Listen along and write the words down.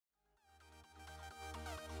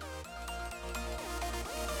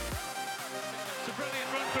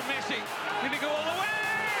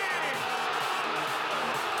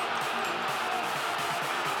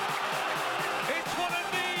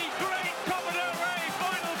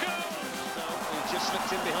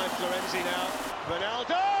slipped in behind Florenzi now.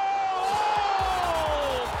 Ronaldo!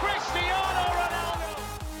 Oh! Cristiano Ronaldo!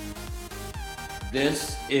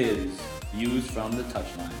 This is Views from the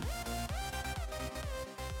Touchline.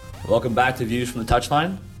 Welcome back to Views from the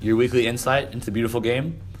Touchline, your weekly insight into the beautiful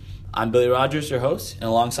game. I'm Billy Rogers, your host, and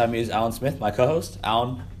alongside me is Alan Smith, my co-host.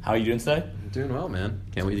 Alan, how are you doing today? I'm doing well, man.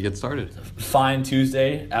 Can't wait to get started. Fine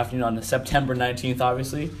Tuesday afternoon on September 19th,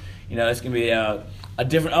 obviously. You know, it's going to be a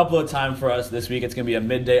different upload time for us this week. It's going to be a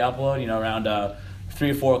midday upload, around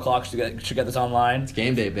 3 or 4 o'clock should get this online. It's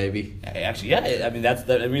game day, baby. Actually, yeah. I mean, that's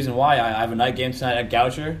the reason why I have a night game tonight at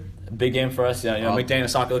Goucher. A big game for us. McDaniel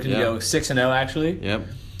Soccer looking to go 6-0, actually. Yep.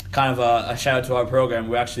 Kind of a shout out to our program.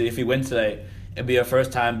 We actually, if we win today, it'd be our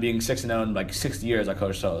first time being 6-0 in like 60 years, our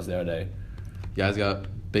coach told us the other day. You guys got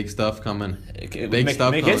big stuff coming.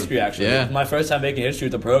 Make history, actually. Yeah. It's my first time making history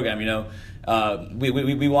with the program,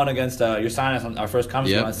 We won against your Sinus on our first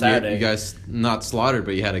conference game on Saturday. You guys not slaughtered,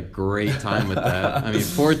 but you had a great time with that. I mean,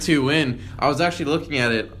 4-2 win. I was actually looking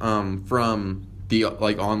at it from the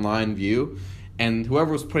online view, and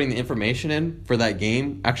whoever was putting the information in for that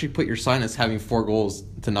game actually put your Sinus having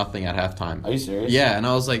 4-0 at halftime. Are you serious? Yeah, and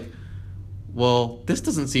I was like, well, this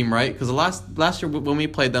doesn't seem right because last year when we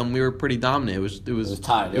played them, we were pretty dominant. It was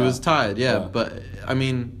tied. Yeah. It was tied. Yeah, but I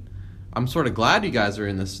mean, I'm sort of glad you guys are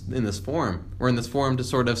in this forum. We're in this forum to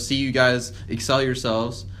sort of see you guys excel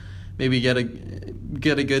yourselves, maybe get a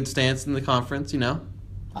good stance in the conference. I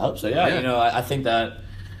hope so. Yeah. I think that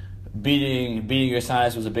beating your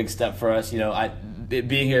Sinus was a big step for us.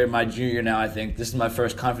 Being here in my junior year now, I think this is my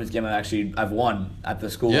first conference game I've won at the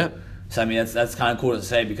school. Yeah. So I mean that's kind of cool to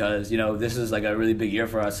say because this is like a really big year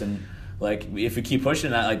for us, and like if we keep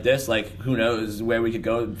pushing that like this, like who knows where we could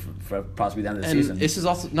go for possibly the end of the season. This is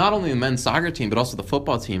also not only the men's soccer team but also the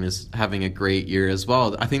football team is having a great year as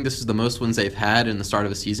well. I think this is the most wins they've had in the start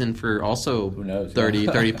of a season for also who knows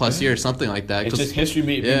 30 plus years, something like that. It's just history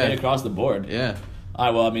being made across the board. Yeah. All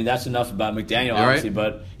right, well, I mean, that's enough about McDaniel, obviously,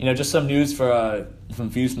 right. But, just some news from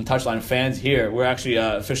Views from Touchline fans here. We're actually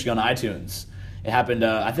officially on iTunes. It happened,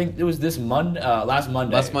 I think it was last Monday.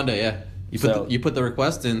 Last Monday, yeah. You put the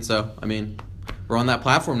request in, so, I mean, we're on that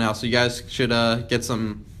platform now, so you guys should get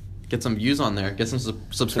some views on there, get some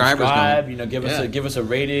subscribers going. Give us a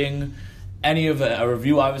rating. Any of a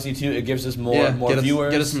review, obviously, too. It gives us more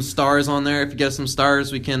viewers. Get us some stars on there. If you get us some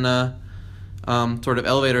stars, we can sort of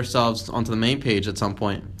elevate ourselves onto the main page at some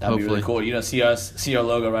point. That'd hopefully. be really cool. See our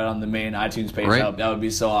logo right on the main iTunes page. Right. That would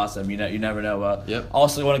be so awesome. You never know. Yep.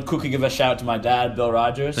 Also, want to quickly give a shout out to my dad, Bill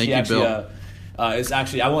Rogers. Thank you, Bill. It's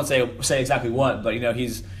actually I won't say exactly what, but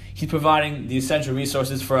he's providing the essential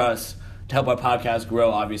resources for us to help our podcast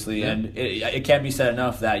grow, obviously. Yeah. And it can't be said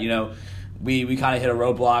enough that we kind of hit a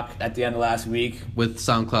roadblock at the end of last week with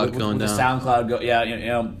SoundCloud going down. The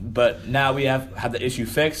SoundCloud but now we have the issue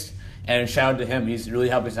fixed. And shout out to him. He's really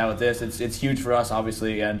helping us out with this. It's huge for us,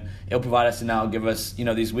 obviously, and it'll provide us to now give us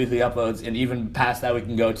these weekly uploads, and even past that we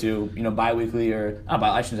can go to bi-weekly or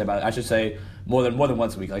I should say more than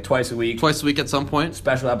once a week, like twice a week. Twice a week at some point.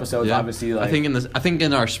 Special episodes, obviously. I think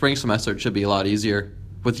in our spring semester it should be a lot easier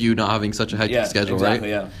with you not having such a hectic schedule,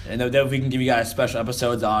 exactly, right? Yeah, and then we can give you guys special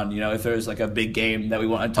episodes on if there's like a big game that we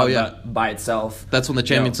want to talk about by itself. That's when the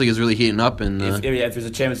Champions League is really heating up, and if there's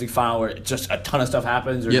a Champions League final where just a ton of stuff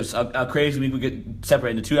happens, or just a crazy week we get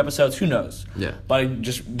separated into 2 episodes, who knows? Yeah. But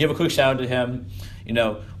just give a quick shout out to him.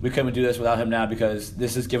 We couldn't do this without him now because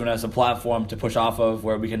this has given us a platform to push off of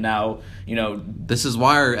where we can now, This is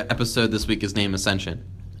why our episode this week is named Ascension.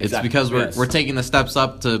 It's exactly. because we're taking the steps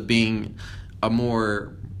up to being a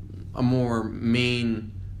more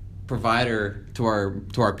main provider to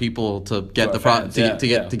our people to get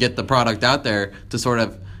to get the product out there, to sort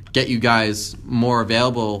of get you guys more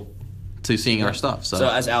available to seeing our stuff. So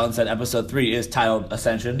as Alan said, episode 3 is titled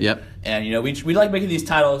Ascension. Yep. And we like making these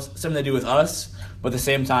titles something to do with us, but at the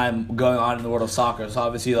same time going on in the world of soccer. So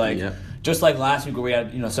obviously just like last week where we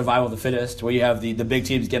had survival of the fittest, where you have the big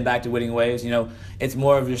teams getting back to winning ways. It's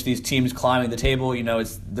more of just these teams climbing the table.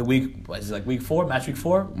 It's the week. What is it, like week 4, match week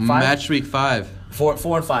 4, 5? Match week 5. 4 and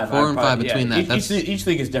 5. 4 and 5 between that. Each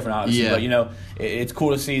league is different, obviously. Yeah. But it's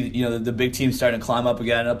cool to see the big teams starting to climb up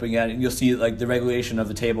again, and you'll see like the regulation of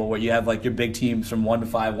the table where you have like your big teams from 1 to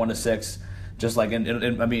 5, 1 to 6. Just like then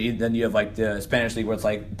you have like the Spanish league where it's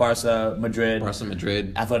like Barca, Madrid,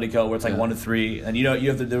 Atletico, where it's like 1 to 3, and you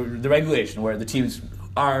have the regulation where the teams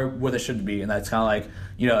are where they should be, and that's kind of like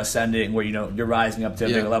ascending where you're rising up to a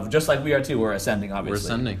bigger level, just like we are too. We're ascending,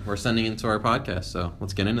 obviously. We're ascending into our podcast. So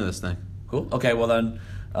let's get into this thing. Cool. Okay. Well then,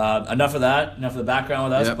 Enough of that. Enough of the background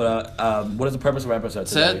with us. Yep. But what is the purpose of our episode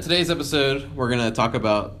today? Today's episode, we're going to talk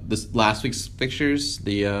about this last week's fixtures,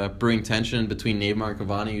 the brewing tension between Neymar and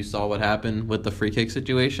Cavani. You saw what happened with the free kick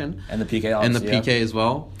situation. And the PK, and the PK as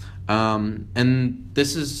well. And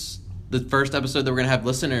this is the first episode that we're going to have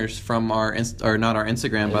listeners from our, or not our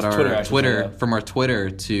Instagram, but our Twitter, from our Twitter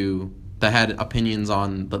that had opinions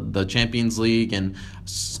on the Champions League and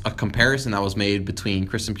a comparison that was made between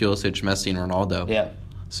Christian Pulisic, Messi, and Ronaldo. Yeah.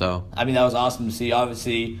 So I mean, that was awesome to see.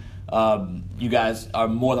 Obviously, you guys are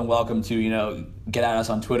more than welcome to get at us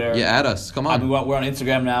on Twitter. Yeah, add us. Come on. I mean, we're on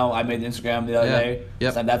Instagram now. I made the Instagram the other day.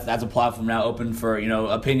 Yep. So that's a platform now open for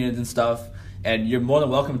opinions and stuff. And you're more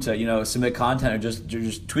than welcome to submit content or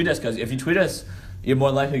just tweet us, because if you tweet us, you're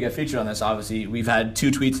more likely to get featured on this. Obviously, we've had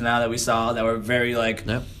 2 tweets now that we saw that were very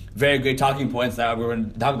very great talking points that we're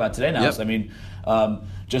going to talk about today now. Yep. So I mean,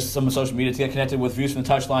 just some social media to get connected with Views from the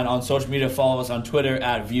Touchline on social media. Follow us on Twitter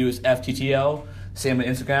at ViewsFTTL. Same on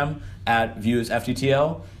Instagram at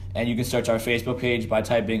ViewsFTTL. And you can search our Facebook page by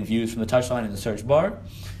typing Views from the Touchline in the search bar.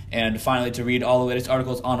 And finally, to read all the latest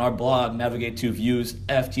articles on our blog, navigate to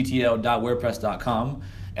viewsfttl.wordpress.com.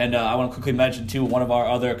 And I want to quickly mention, too, one of our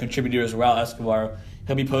other contributors, Raul Escobar.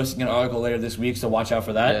 He'll be posting an article later this week, so watch out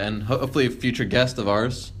for that. Yeah, and hopefully a future guest of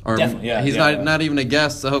ours. Or definitely, yeah. He's not even a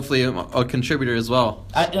guest, so hopefully a contributor as well.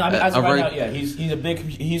 As of right now, yeah, he's a big.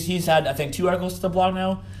 He's had, I think, 2 articles to the blog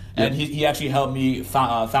now, and he actually helped me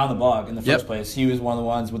found the blog in the first place. He was one of the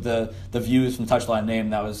ones with the Views from Touchline name.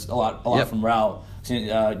 That was a lot from Raul. So,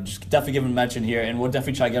 just definitely give him a mention here, and we'll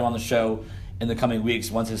definitely try to get him on the show in the coming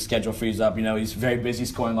weeks once his schedule frees up. He's very busy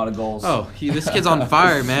scoring a lot of goals. Oh, this kid's on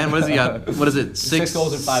fire, man. What has he got? What is it? 6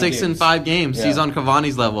 goals in 5 games. 6 in 5 games. Yeah. He's on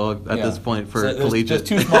Cavani's level at this point for collegiate.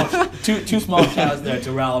 Just two small shouts there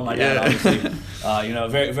to Raul and my dad, obviously.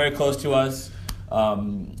 Very, very close to us. But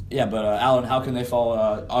Alan, how can they follow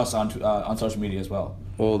us on social media as well?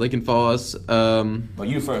 Well, they can follow us. But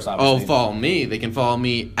you first, obviously. Follow me. They can follow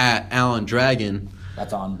me at Alan Dragon.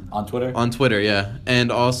 That's on Twitter? On Twitter, yeah.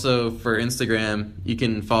 And also for Instagram, you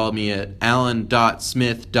can follow me at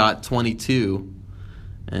alan.smith.22.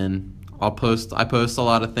 And I post a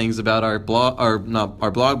lot of things about our blog, or not our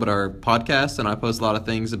blog, but our podcast, and I post a lot of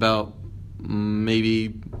things about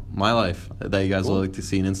maybe my life that you guys would like to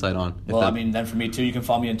see an insight on. Then for me too, you can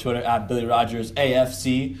follow me on Twitter at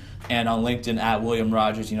BillyRogersAFC and on LinkedIn at William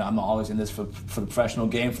Rogers. I'm always in this for the professional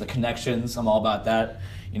game, for the connections. I'm all about that.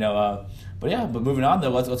 But moving on though,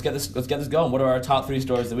 let's get this going. What are our top 3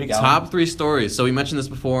 stories of the week, Alan? Top 3 stories. So we mentioned this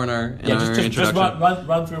before in our introduction. Just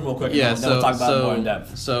run through them real quick. Yeah, then we'll talk about it more in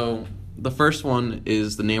depth. So the first one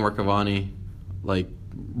is the Neymar Cavani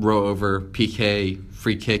row over PK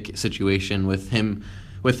free kick situation with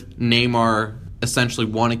Neymar essentially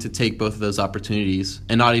wanting to take both of those opportunities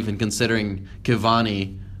and not even considering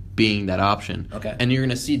Cavani being that option. Okay. And you're going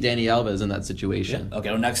to see Dani Alves in that situation. Yeah. Okay,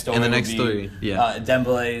 well, next story Ousmane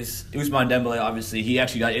Dembele, obviously, he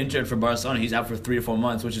actually got injured for Barcelona. He's out for 3 or 4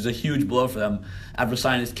 months, which is a huge blow for them after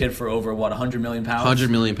signing his kid for over, £100 million? 100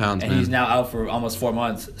 million pounds, and he's now out for almost 4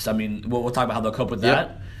 months. So, I mean, we'll talk about how they'll cope with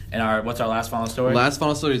that. And what's our last final story? Last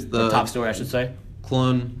final story is the top story, I should say.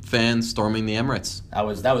 Cologne fans storming the Emirates. That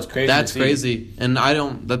was crazy. That's crazy. And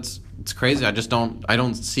it's crazy. You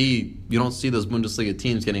don't see those Bundesliga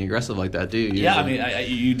teams getting aggressive like that, do you? Yeah, I mean,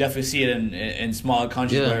 you definitely see it in smaller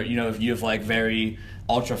countries where if you have very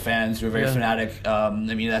ultra fans who are very fanatic.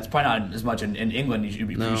 That's probably not as much in England. You should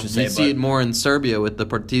say. You see it more in Serbia with the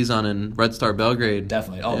Partizan and Red Star Belgrade.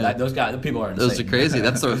 Definitely. Those guys, the people are insane. Those are crazy.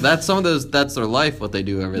 That's their life. What they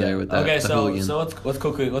do over there with that. Okay, so let's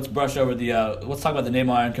brush over let's talk about the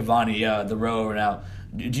Neymar and Cavani the row over now.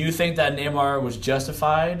 Do you think that Neymar was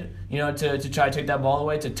justified, to try to take that ball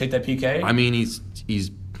away, to take that PK? I mean, he's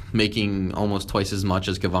making almost twice as much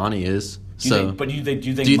as Cavani is. Do you think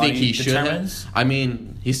he determines? I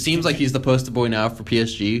mean, he seems like he's the poster boy now for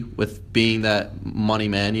PSG with being that money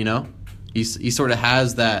man. He sort of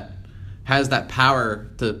has that power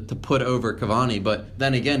to put over Cavani. But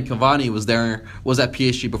then again, Cavani was at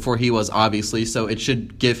PSG before he was, obviously, so it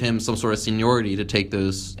should give him some sort of seniority to take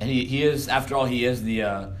those. And he is, after all, he's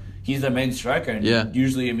the main striker. And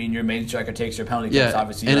usually, your main striker takes your penalty kicks,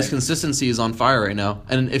 obviously. And his consistency is on fire right now.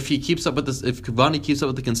 And if Cavani keeps up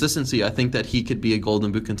with the consistency, I think that he could be a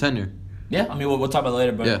Golden Boot contender. Yeah, we'll talk about it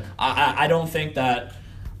later. But I don't think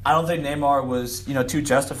Neymar was too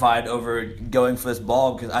justified over going for this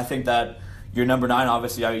ball, because I think that your number 9,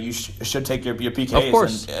 obviously, you should take your PKs. Of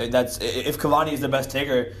course. And that's, if Cavani is the best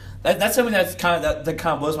taker, that's something that kind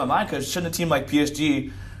of blows my mind, because shouldn't a team like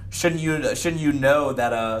PSG, shouldn't you know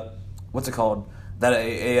that what's it called?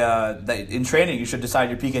 that in training you should decide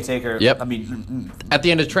your PK taker. Yep. I mean, at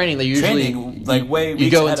the end of training, they usually you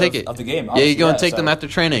go and take it of the game. Yeah, you go and take them after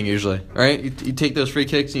training usually, right? You take those free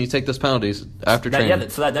kicks and you take those penalties after training. Yeah,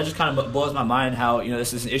 so that just kind of blows my mind how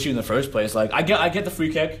this is an issue in the first place. Like I get the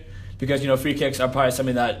free kick. Because, free kicks are probably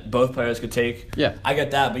something that both players could take. Yeah. I get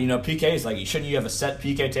that. But, PKs, like, shouldn't you have a set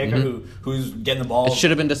PK taker who's getting the ball? It should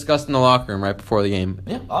have been discussed in the locker room right before the game.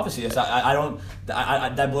 Yeah, obviously.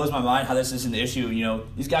 That blows my mind how this is an issue.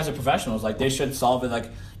 These guys are professionals. Like, they should solve it. Like,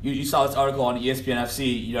 you saw this article on ESPN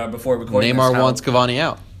FC, before recording Neymar wants Cavani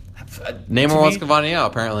out. Neymar wants Cavani out,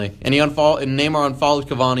 apparently. And Neymar unfollowed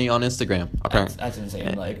Cavani on Instagram, apparently. That's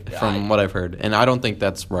insane. From what I've heard. And I don't think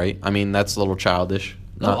that's right. I mean, that's a little childish.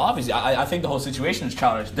 No, obviously. I think the whole situation is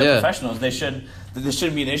childish. They're professionals. This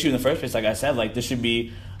shouldn't be an issue in the first place, like I said. Like, this should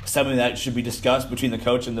be something that should be discussed between the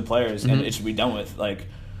coach and the players, and it should be done with. Like,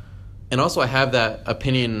 and also, I have that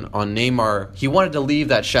opinion on Neymar. He wanted to leave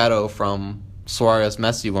that shadow from Suarez,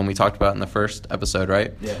 Messi when we talked about it in the first episode,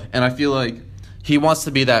 right? Yeah. And I feel like he wants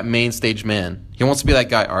to be that main stage man. He wants to be that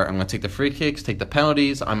guy. All right, I'm going to take the free kicks, take the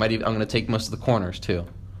penalties. I'm going to take most of the corners too.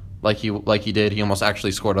 Like he did. He almost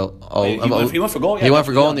actually scored he went for goal. Yeah, he went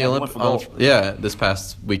for goal in the Olympics. This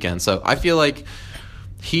past weekend. So I feel like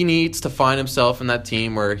he needs to find himself in that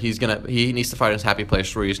team where he needs to find his happy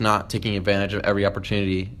place where he's not taking advantage of every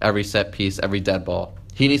opportunity, every set piece, every dead ball.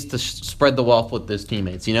 He needs to spread the wealth with his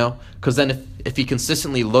teammates, because then if he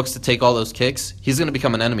consistently looks to take all those kicks, he's going to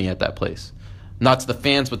become an enemy at that place. Not to the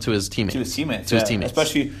fans, but to his teammates. His teammates.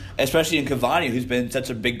 Especially in Cavani, who's been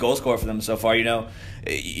such a big goal scorer for them so far.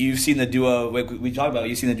 You've seen the duo. We talked about.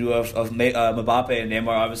 You've seen the duo of Mbappe and Neymar,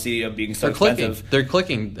 obviously being so expensive. They're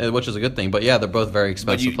clicking, which is a good thing. But yeah, they're both very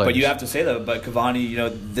expensive players. But you have to say that. But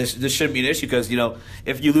Cavani, this shouldn't be an issue because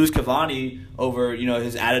if you lose Cavani over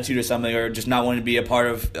his attitude or something, or just not wanting to be a part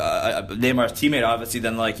of Neymar's teammate, obviously,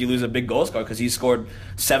 then you lose a big goal scorer because he scored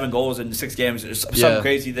 7 goals in 6 games. Some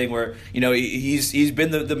crazy thing where he's been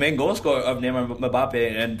the main goal scorer of Neymar,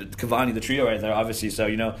 Mbappe, and Cavani, the trio right there, obviously.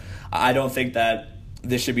 So I don't think that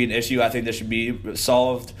this should be an issue. I think this should be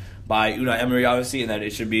solved by Unai Emery, obviously, and that it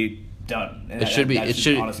should be done. And it should be. It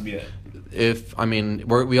should honestly be it.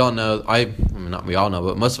 We all know. Not we all know,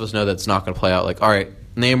 but most of us know that it's not going to play out. Like, all right,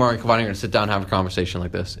 Neymar and Cavani are going to sit down and have a conversation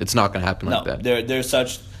like this. It's not going to happen like that.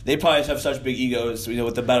 They probably have such big egos,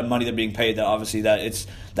 with the amount of money they're being paid. That obviously that's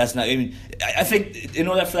not. I think in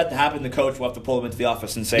order for that to happen, the coach will have to pull them into the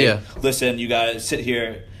office and say, "Listen, you guys sit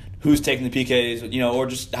here. Who's taking the PKs? Or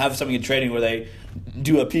just have something in training where they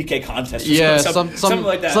do a PK contest. Something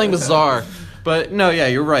like that. Something bizarre. But no, yeah,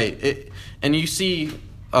 you're right. And you see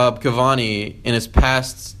Cavani in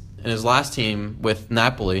his last team with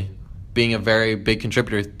Napoli being a very big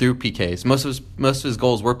contributor through PKs. Most of his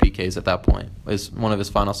goals were PKs at that point. It was one of his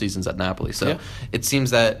final seasons at Napoli. So it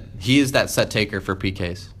seems that he is that set taker for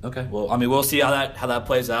PKs. Okay. Well, we'll see how that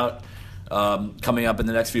plays out coming up in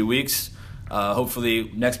the next few weeks.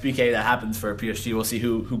 Hopefully, next PK that happens for PSG, we'll see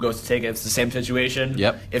who goes to take it. It's the same situation.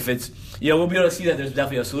 Yep. If it's we'll be able to see that there's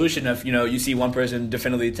definitely a solution. If you see one person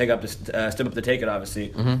definitively step up to take it,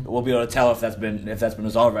 obviously, we'll be able to tell if that's been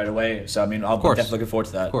resolved right away. So I'll be definitely looking forward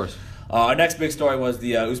to that. Of course. Our next big story was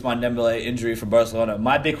the Ousmane Dembélé injury for Barcelona.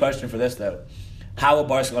 My big question for this though, how will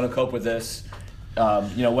Barcelona cope with this?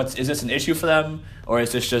 Is this an issue for them, or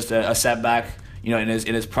is this just a setback? In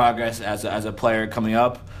his progress as a player coming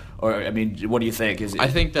up. Or what do you think? I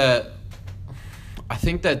think that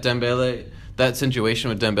Dembele, that situation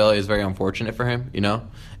with Dembele is very unfortunate for him, and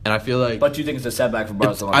I feel like. But do you think it's a setback for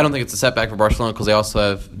Barcelona? I don't think it's a setback for Barcelona because they also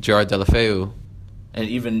have Gerard Deulofeu, and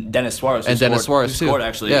even Denis Suarez. Who scored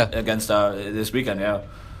actually against this weekend, yeah.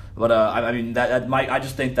 But that might. I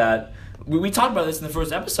just think that. We talked about this in the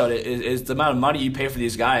first episode. Is the amount of money you pay for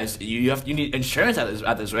these guys? You need insurance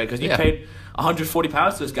at this rate because you paid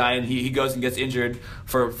 £140 to this guy and he goes and gets injured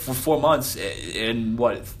for 4 months in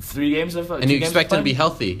 3 games of and you expect him to be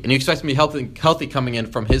healthy and you expect him to be healthy coming in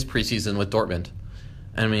from his preseason with Dortmund.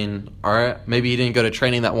 All right, maybe he didn't go to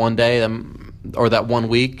training that one day or that 1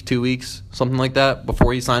 week, 2 weeks, something like that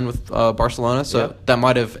before he signed with Barcelona. So that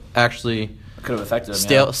might have actually could have affected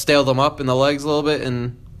him. Staled him up in the legs a little bit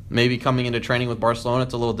and. Maybe coming into training with Barcelona,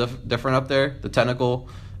 it's a little different up there. The technical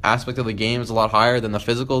aspect of the game is a lot higher than the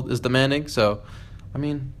physical is demanding. So,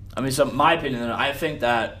 so my opinion, I think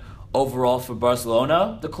that overall for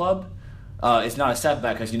Barcelona, the club, it's not a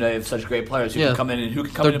setback because they have such great players who can come in and who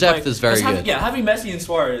can come in and play. Their depth is very good. Having Messi and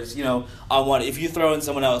Suarez, on one. If you throw in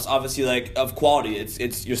someone else, obviously of quality,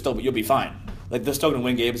 you'll be fine. like they're still going to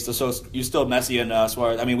win games. So you still Messi and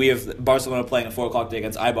Suarez. I mean, we have Barcelona playing at 4:00 day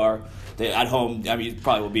against Eibar. They at home. I mean, it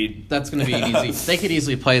probably will be. That's going to be easy. They could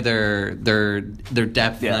easily play their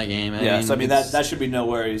depth in that game. I mean that should be no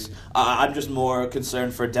worries. I'm just more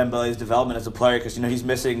concerned for Dembele's development as a player because he's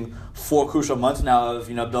missing 4 crucial months now of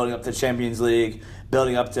building up to the Champions League,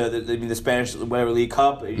 building up to the Spanish League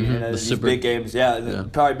Cup, these big games. He'll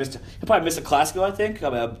probably miss a Clásico. I think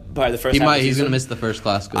probably the first. He's going to miss the first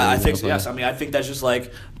Clásico. I think so, yes. I mean, I think that's just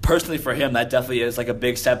like personally for him, that definitely is like a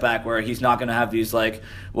big setback where he's not going to have these like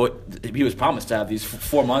what he was promised to have these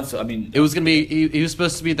 4 months. I mean, it was going to be he was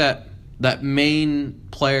supposed to be that main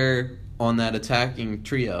player on that attacking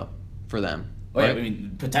trio for them. Right? I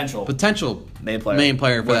mean, potential main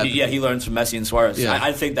player for that. He learns from Messi and Suarez. Yeah.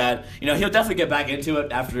 I think that he'll definitely get back into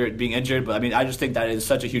it after being injured. But I mean, I just think that is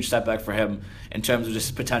such a huge setback for him in terms of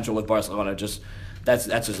just potential with Barcelona. That's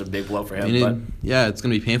just a big blow for him. It's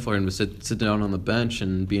going to be painful for him to sit down on the bench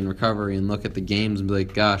and be in recovery and look at the games and be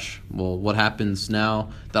like, gosh, well, what happens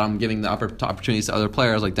now that I'm giving the opportunities to other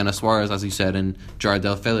players like Denis Suarez, as you said, and Jared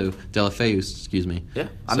Deulofeu, excuse me. Yeah,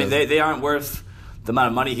 I mean, they aren't worth the amount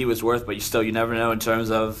of money he was worth, but you never know in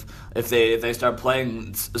terms of if they start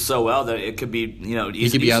playing so well that it could be he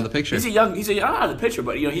could be out of the picture. He's out of the picture,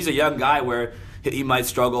 but he's a young guy where he might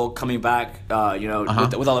struggle coming back.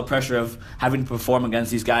 With all the pressure of having to perform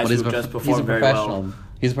against these guys who just perform very well.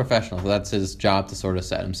 He's a professional. So that's his job to sort of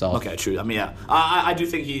set himself. Okay, true. I mean, yeah, I do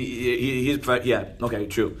think he's okay,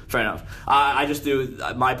 true, fair enough. I just do,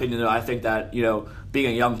 my opinion though. I think that being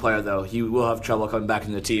a young player though, he will have trouble coming back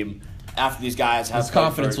into the team after these guys have his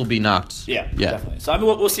confidence will be knocked. Yeah, definitely. So I mean,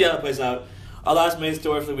 we'll see how it plays out. Our last main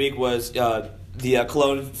story for the week was the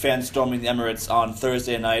Cologne fans storming the Emirates on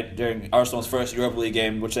Thursday night during Arsenal's first Europa League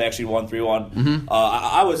game, which they actually won 3-1. Mm-hmm.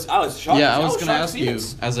 I was shocked. Yeah, I was going to ask you,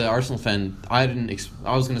 as an Arsenal fan, I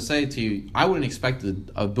was going to say to you, I wouldn't expect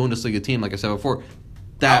a Bundesliga team, like I said before,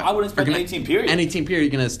 that I wouldn't expect any team period. Any team period,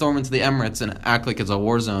 you're going to storm into the Emirates and act like it's a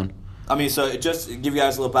war zone. I mean, so just to give you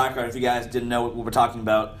guys a little background, if you guys didn't know what we're talking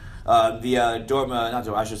about,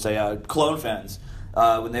 Cologne fans,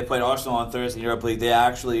 when they played Arsenal on Thursday in Europa League, they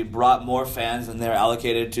actually brought more fans than they were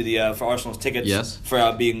allocated to for Arsenal's tickets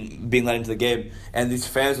for being let into the game. And these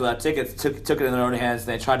fans without tickets took it in their own hands, and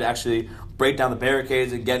they tried to actually break down the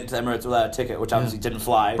barricades and get into the Emirates without a ticket, which obviously didn't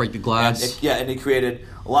fly. Break the glass. And it created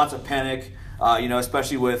lots of panic,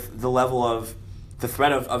 especially with the level of the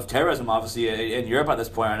threat of terrorism, obviously, in Europe at this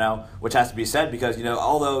point right now, which has to be said because,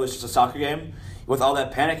 although it's just a soccer game, with all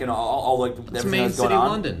that panic and all like everything that's going on.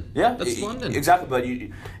 London. Yeah, that's London. Exactly, but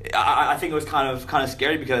I think it was kind of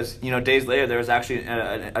scary because days later there was actually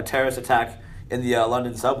a terrorist attack in the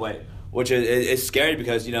London subway, which is scary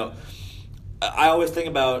because I always think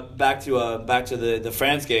about back to the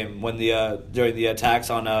France game when during the attacks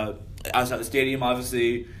on outside the stadium,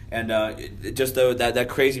 obviously. And just that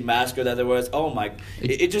crazy massacre that there was,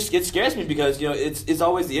 it scares me because it's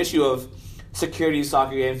always the issue of security in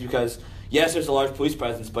soccer games because yes, there's a large police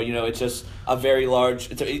presence, but it's just a very large.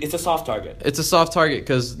 It's a soft target. It's a soft target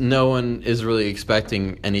because no one is really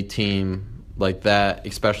expecting any team like that,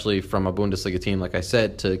 especially from a Bundesliga team, like I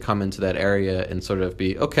said, to come into that area and sort of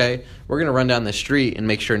be okay. We're gonna run down the street and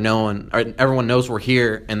make sure everyone knows we're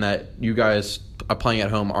here and that you guys are playing at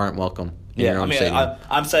home aren't welcome. Yeah, I mean,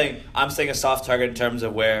 I'm saying a soft target in terms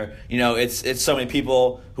of where it's so many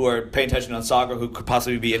people who are paying attention on soccer who could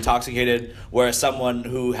possibly be intoxicated, whereas someone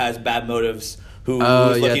who has bad motives who's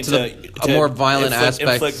looking to a more violent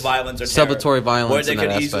inflict violence or terror, celebratory violence, where they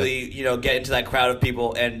could easily get into that crowd of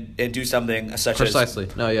people and do something such precisely.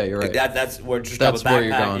 No, yeah, you're right. That's where you're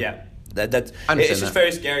going. Yeah, it's just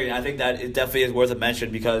very scary, and I think that it definitely is worth a mention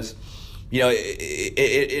because.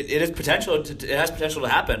 It is potential. It has potential to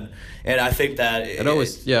happen, and I think that it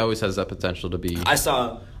always has that potential to be. I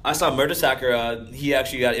saw Mertesacker. He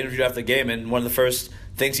actually got interviewed after the game, and one of the first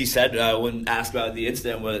things he said when asked about the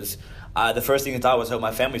incident was the first thing he thought was, "Hope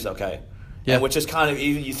my family's okay." Yeah, and which is kind of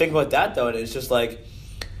even you think about that though, and it's just like,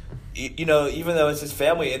 even though it's his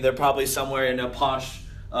family and they're probably somewhere in a posh.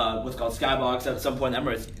 What's called skybox at some point in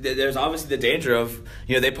Emirates. There's obviously the danger of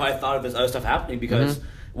they probably thought of this other stuff happening because. Mm-hmm.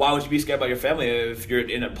 Why would you be scared about your family if you're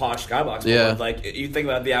in a posh skybox? Yeah. Like you think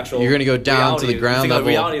about the actual. You're going to go down to the ground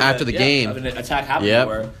level after the game. Of an attack happening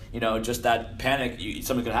where just that panic,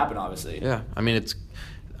 something could happen. Obviously. Yeah, I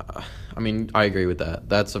mean I agree with that.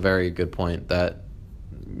 That's a very good point. That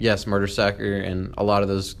yes, Mertesacker and a lot of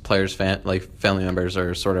those players' family members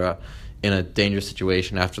are sort of in a dangerous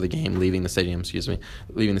situation after the game, leaving the stadium,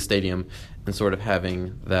 and sort of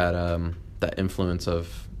having that influence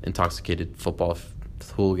of intoxicated football.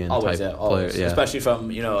 Hooligan type player, especially from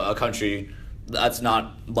a country That's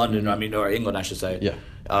not London, or England, I should say. Yeah.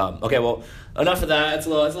 Okay, well, enough of that. It's a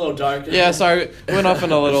little dark. Yeah, sorry. We went off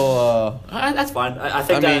in a little... That's fine. I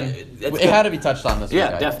think it had to be touched on this week.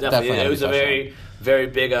 Yeah, definitely. It was a very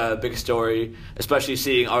big story, especially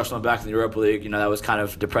seeing Arsenal back in the Europa League. That was kind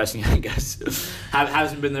of depressing, I guess.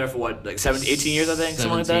 Hasn't been there for what, 18 years, I think,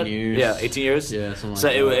 something like that. 17 years. Yeah, 18 years. Yeah, something like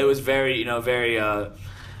that. So it was very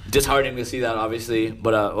disheartening to see that, obviously.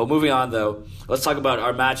 But moving on though, let's talk about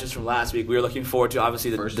our matches from last week. We were looking forward to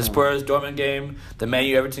obviously the Spurs Dortmund game, the Man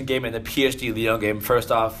U Everton game, and the PSG Lyon game.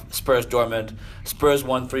 First off, Spurs Dortmund. Spurs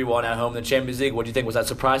won 3-1 at home in the Champions League. What do you think? Was that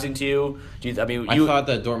surprising to you? I thought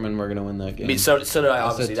that Dortmund were going to win that game. So did I.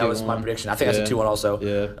 Obviously, that was my prediction. I think I said 2-1 also.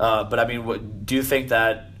 Yeah. But do you think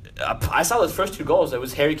that? I saw those first two goals. It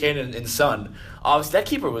was Harry Kane and Son. Obviously, that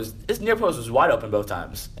keeper his near post was wide open both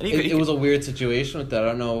times. And it was a weird situation with that. I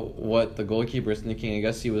don't know what the goalkeeper is thinking. I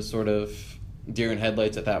guess he was sort of deer in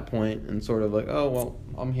headlights at that point and sort of like, oh, well,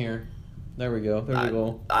 I'm here. There we go. There's a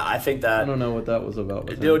goal. I think that... I don't know what that was about.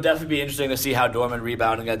 It would definitely be interesting to see how Dortmund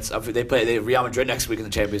rebound against... They play Real Madrid next week in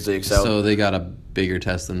the Champions League, so they got a bigger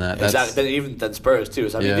test than that. Exactly. Even than Spurs, too.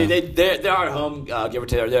 So, I mean, they are at home, give or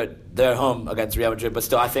take. They're at home against Real Madrid, but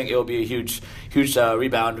still, I think it will be a huge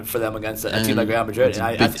rebound for them against a team like Real Madrid. It's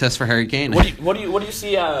a big test for Harry Kane. What do you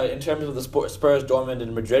see in terms of the Spurs, Dortmund,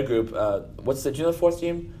 and Madrid group? Do you know the fourth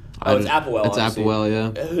team? It's Applewell. It's obviously.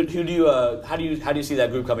 Applewell, yeah. Who do you? How do you see that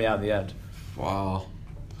group coming out in the end? Wow.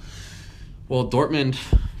 Well, Dortmund.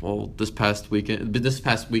 Well, this past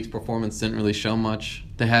week's performance didn't really show much.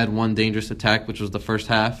 They had one dangerous attack, which was the first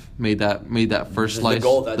half. Made that first slice.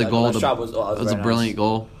 The goal shot was a brilliant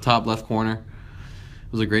goal, top left corner.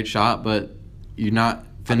 It was a great shot, but you're not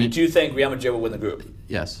finished. Do you think Real Madrid will win the group?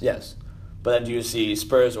 Yes. Yes. But then do you see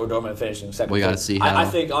Spurs or Dortmund finishing second? We got to see how. I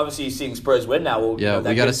think obviously seeing Spurs win now will. We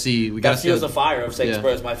got to see. That fuels the fire of saying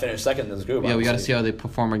Spurs might finish second in this group. Yeah, we got to see how they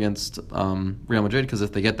perform against Real Madrid, because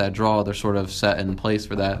if they get that draw, they're sort of set in place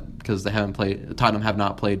for that, because Tottenham have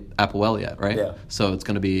not played Applewell yet, right? Yeah. So it's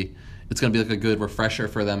gonna be like a good refresher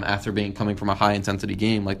for them after coming from a high intensity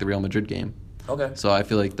game like the Real Madrid game. Okay. So I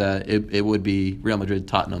feel like that it would be Real Madrid,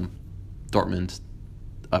 Tottenham, Dortmund,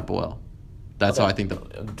 Applewell. That's how I think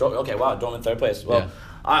that. Okay, wow, Dortmund third place. Well, yeah.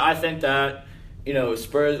 I think that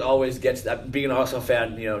Spurs always get to that. Being an Arsenal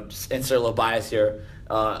fan, just insert a little bias here.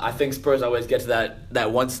 I think Spurs always get to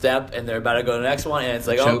that one step, and they're about to go to the next one, and it's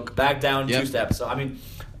like back down 2 steps. So I mean,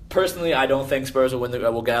 personally, I don't think Spurs will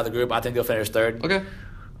will get out of the group. I think they'll finish third. Okay.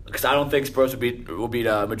 Because I don't think Spurs will beat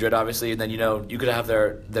Madrid, obviously, and then you could have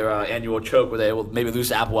their annual choke where they will maybe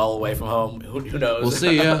lose Applewell away from home. Who knows? We'll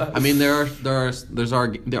see. Yeah, I mean there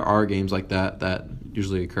are games like that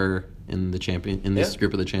usually occur in this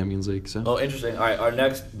group of the Champions League. So. Oh, interesting. All right, our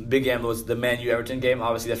next big game was the Man U Everton game.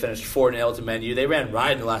 Obviously, they finished 4-0 to Man U. They ran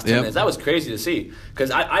riot in the last 2 minutes. That was crazy to see,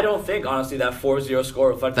 because I don't think honestly that 4-0 score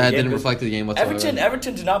reflected the game. That didn't reflect the game whatsoever.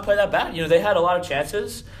 Everton did not play that bad. They had a lot of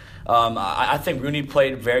chances. I think Rooney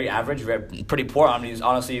played very average, pretty poor. I mean, he's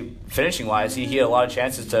honestly finishing wise. He had a lot of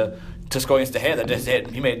chances to score against De Gea that didn't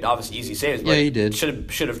hit. He made obviously easy saves. But he did. Should have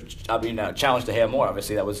challenged De Gea more.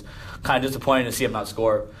 Obviously, that was kind of disappointing to see him not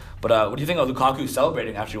score. But what do you think of Lukaku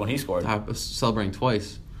celebrating actually when he scored? Celebrating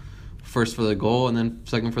twice, first for the goal and then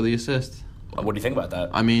second for the assist. What do you think about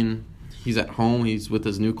that? I mean, he's at home. He's with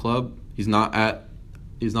his new club. He's not at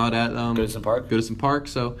Goodison Park.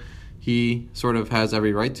 So. He sort of has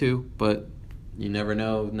every right to, but you never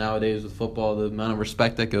know nowadays with football. The amount of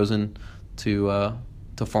respect that goes into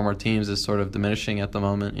former teams is sort of diminishing at the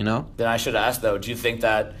moment. Then I should ask though: do you think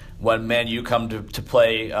that when Man U come to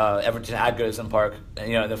play Everton at Goodison Park,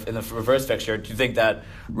 in the reverse fixture, do you think that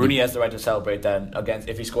Rooney has the right to celebrate then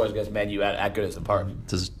if he scores against Man U at Goodison Park?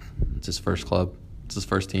 It's his first club. It's his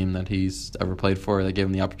first team that he's ever played for. They gave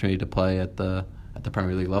him the opportunity to play at the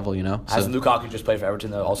Premier League level, Hasn't Lukaku just played for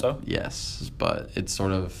Everton though also? Yes, but it's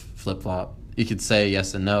sort of flip-flop. You could say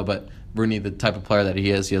yes and no, but Rooney, the type of player that he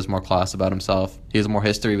has more class about himself. He has more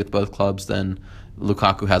history with both clubs than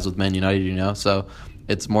Lukaku has with Man United, So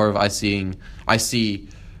it's more of I see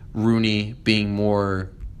Rooney being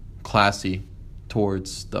more classy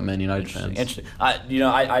towards the Man United fans. Interesting.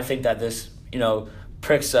 I think that this,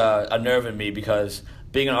 pricks a nerve in me, because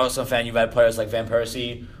being an Arsenal fan, you've had players like Van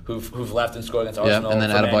Persie who've left and scored against Arsenal. And then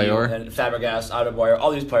Adebayor. And Fabregas, Adebayor,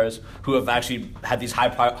 all these players who have actually had these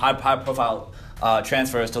high-profile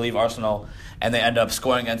transfers to leave Arsenal, and they end up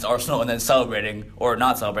scoring against Arsenal and then celebrating, or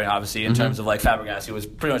not celebrating, obviously, in terms of like Fabregas. He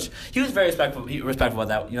was very respectful of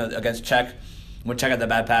that, against Czech. When Czech had the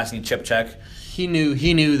bad pass and he chipped Czech. He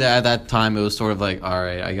knew that at that time it was sort of like, all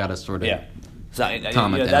right, I got to sort of... Yeah. So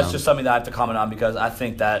that's just something that I have to comment on, because I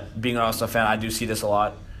think that being an Arsenal fan, I do see this a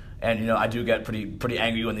lot. And I do get pretty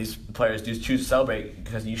angry when these players do choose to celebrate,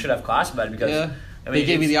 because you should have class about it. Because they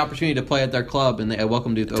gave you the opportunity to play at their club, and they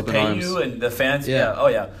welcomed you with open arms. To pay you and the fans. Yeah. Oh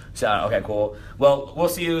yeah. So okay, cool. Well, we'll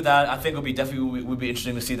see that. I think would be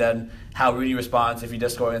interesting to see then how Rooney responds if he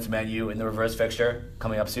does score against Man U in the reverse fixture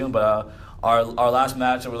coming up soon. But our last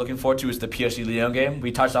match that we're looking forward to is the PSG Lyon game.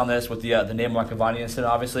 We touched on this with the Neymar Cavani incident,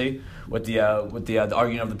 obviously, with the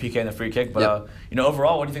arguing of the PK and the free kick. But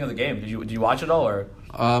overall, what do you think of the game? Did you watch it all or?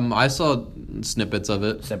 I saw snippets of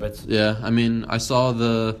it. Snippets. Yeah, I mean, I saw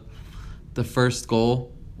the first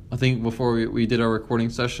goal. I think before we did our recording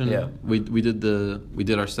session, we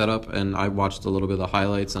did our setup, and I watched a little bit of the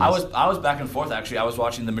highlights. And I was back and forth actually. I was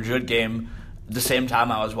watching the Madrid game the same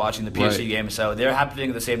time I was watching the PSG game, so they're happening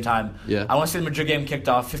at the same time. Yeah. I want to say the Madrid game kicked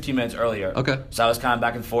off 15 minutes earlier. Okay. So I was kind of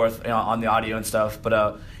back and forth, on the audio and stuff. But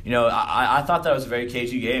I thought that was a very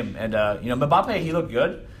cagey game, and Mbappe, he looked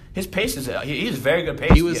good. His pace is he's very good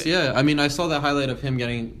pace. He was I mean, I saw that highlight of him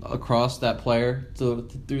getting across that player through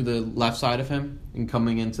the left side of him and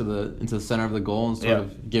coming into the center of the goal and sort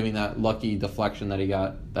of giving that lucky deflection that he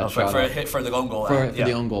got that shot for the own goal. For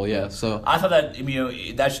the own goal, yeah. So I thought that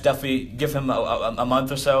that should definitely give him a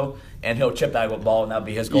month or so, and he'll chip that ball and that'll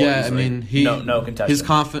be his goal. Yeah, easily. I mean no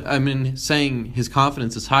contestation. Saying his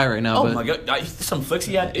confidence is high right now. Oh my god, some flicks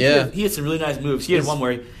he had. Yeah. He had some really nice moves. He had one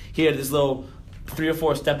where he had this little 3 or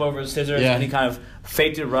 4 step over his scissors, and he kind of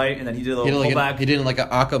faked it right, and then he did a little pullback. He did like an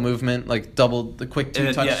Aka movement, like double the quick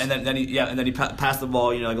two touch. Yeah, and then he passed the ball,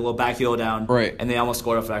 like a little back heel down, right? And they almost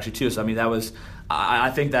scored off it actually too. So I mean, that was I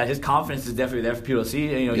think that his confidence is definitely there for people to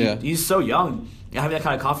see. And, he's so young. Having that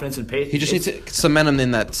kind of confidence and pace. He just needs to cement him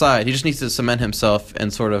in that side. He just needs to cement himself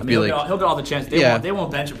and sort of he'll get all the chances. They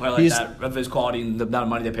won't bench a player like that of his quality and the amount of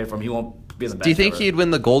money they pay for him. He won't be the bench. Do you think he'd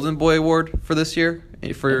win the Golden Boy award for this year?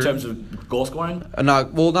 In terms of goal scoring?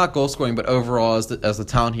 Not goal scoring, but overall as the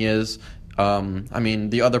talent he is. I mean,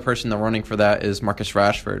 the other person in the running for that is Marcus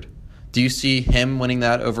Rashford. Do you see him winning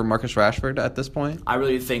that over Marcus Rashford at this point? I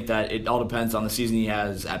really think that it all depends on the season he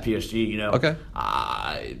has at PSG. Okay.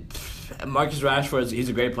 Marcus Rashford, he's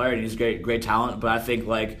a great player and he's great talent, but I think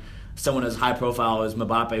like someone as high profile as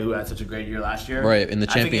Mbappe, who had such a great year last year, right, in the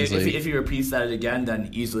Champions League. If he repeats that again, then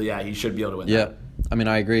easily, he should be able to win. Yeah. That. I mean,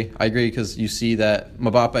 I agree because you see that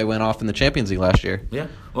Mbappe went off in the Champions League last year. Yeah.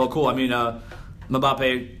 Well, cool. I mean,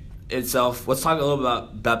 Mbappe itself. Let's talk a little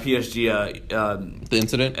about PSG. The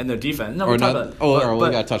incident and their defense. No, or we not?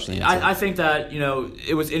 We got to touch the incident. I think that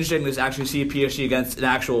it was interesting to actually see PSG against an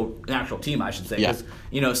actual team. I should say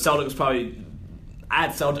because Celtic was probably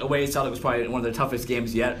Celtic was probably one of their toughest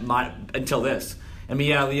games yet until this. I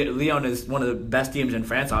mean, Lyon is one of the best teams in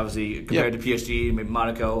France, obviously, compared to PSG, maybe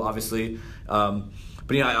Monaco, obviously.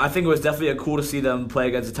 But I think it was definitely cool to see them play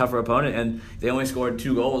against a tougher opponent, and they only scored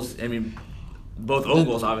 2 goals. I mean, both own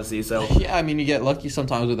goals, obviously. So yeah, I mean, you get lucky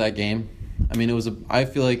sometimes with that game. I mean, I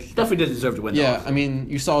feel like definitely did deserve to win. Yeah, though. I mean,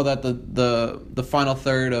 you saw that the final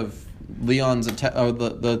third of Lyon's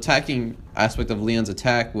the attacking aspect of Lyon's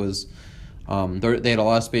attack was. They had a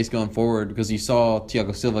lot of space going forward because you saw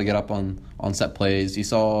Thiago Silva get up on set plays. You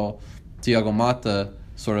saw Thiago Mata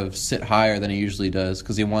sort of sit higher than he usually does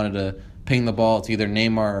because he wanted to ping the ball to either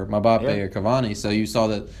Neymar or Mbappe or Cavani. So you saw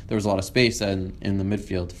that there was a lot of space in the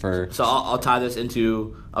midfield for. So I'll tie this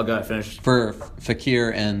into. I'll go ahead finish. For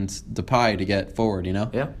Fekir and Depay to get forward,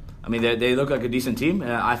 Yeah. I mean, they look like a decent team,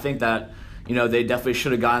 and I think that they definitely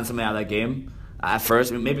should have gotten something out of that game. At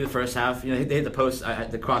first, maybe the first half, they hit the post,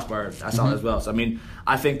 the crossbar. I saw it as well. So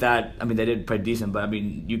I think that they did pretty decent, but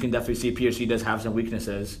you can definitely see PSG does have some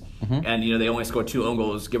weaknesses, and they only scored 2 own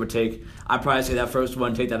goals, give or take. I'd probably say that first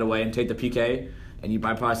one, take that away and take the PK, and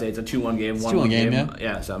I'd probably say it's a 2-1 game, 1-1 game.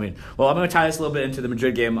 Yeah. So I'm going to tie this a little bit into the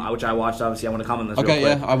Madrid game, which I watched. Obviously, I want to comment on this. Okay,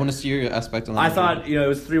 real quick. I want to see your aspect on that. I thought it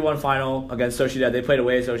was 3-1 final against Sociedad. They played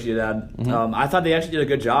away at Sociedad. I thought they actually did a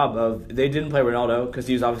good job they didn't play Ronaldo because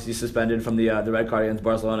he was obviously suspended from the red card against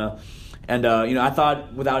Barcelona, and I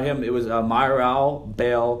thought without him it was Mayoral,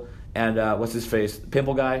 Bale, and what's his face,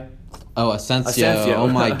 Pimple guy. Oh, Ascension. Oh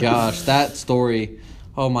my gosh, that story.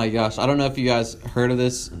 Oh my gosh, I don't know if you guys heard of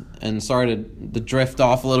this, and sorry to drift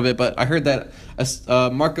off a little bit, but I heard that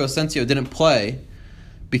Marco Asensio didn't play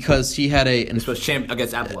because he had This was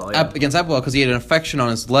against Apple. Against Apple because he had an infection on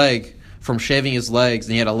his leg from shaving his legs,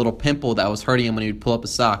 and he had a little pimple that was hurting him when he would pull up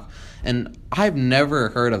his sock. And I've never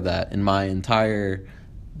heard of that in my entire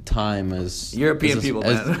time as European people,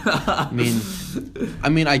 man. I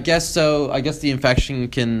mean, I guess so. I guess the infection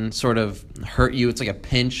can sort of hurt you. It's like a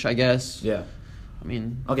pinch, I guess. Yeah. I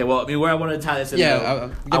mean, Okay, well, I mean, where I wanted to tie this in.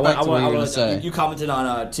 Yeah, get back to what you were gonna say. You commented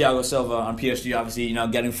on Thiago Silva on PSG, obviously,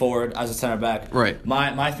 getting forward as a center back. Right.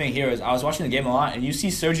 My thing here is I was watching the game a lot, and you see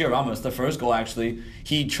Sergio Ramos, the first goal actually,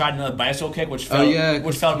 he tried another bicycle kick, which fell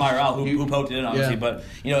to Mayoral, who poked it in, obviously. Yeah. But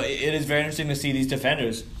it is very interesting to see these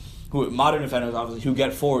defenders, modern defenders, obviously, who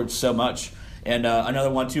get forward so much. And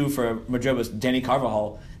another one too for Madrid was Danny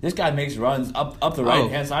Carvajal. This guy makes runs up the right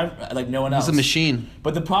hand side like no one else. He's a machine.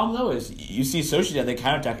 But the problem though is you see Sociedad, they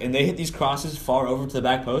counterattack and they hit these crosses far over to the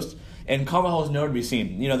back post, and Carvajal is nowhere to be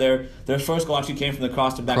seen. Their first goal actually came from the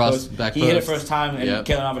cross to back post. He hit it first time, and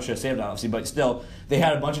Keylor Navas should have saved it, obviously. But still, they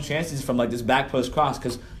had a bunch of chances from this back post cross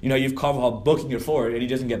because you've Carvajal booking it forward and he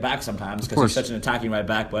doesn't get back sometimes because he's such an attacking right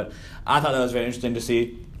back. But I thought that was very interesting to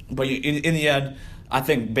see. But in the end, I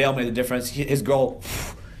think Bale made the difference. His goal,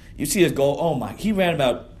 you see his goal. Oh my! He ran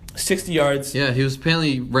about 60 yards. Yeah, he was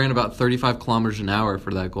apparently ran about 35 kilometers an hour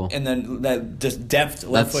for that goal. And then that just deft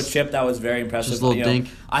left foot chip, that was very impressive. Just a little dink.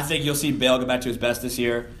 I think you'll see Bale go back to his best this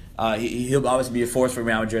year. He'll obviously be a force for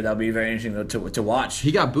Real Madrid. That'll be very interesting to watch.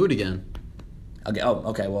 He got booed again.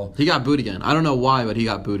 Okay, well. He got booed again. I don't know why, but he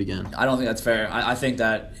got booed again. I don't think that's fair. I think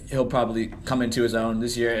that he'll probably come into his own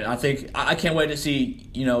this year. And I can't wait to see,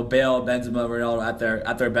 Bale, Benzema, Ronaldo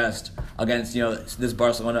at their best against, this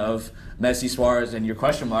Barcelona of Messi, Suarez, and your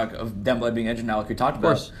question mark of Dembele being injured now, like we talked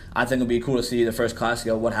about. Of course. I think it'll be cool to see the first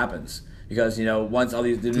Clasico, what happens. Because, once all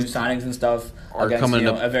the new signings and stuff are against, coming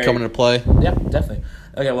into play. Yeah, definitely.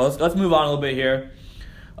 Okay, well, let's move on a little bit here.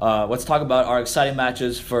 Let's talk about our exciting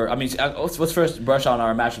matches let's first brush on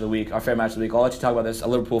our match of the week, our favorite match of the week. I'll let you talk about this, a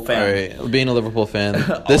Liverpool fan. All right, being a Liverpool fan.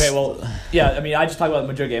 Okay, well, yeah, I just talked about the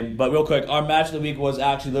Madrid game, but real quick, our match of the week was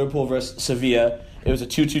actually Liverpool versus Sevilla. It was a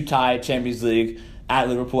 2-2 tie, Champions League, at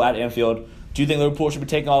Liverpool, at Anfield. Do you think Liverpool should be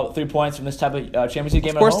taking all 3 points from this type of Champions League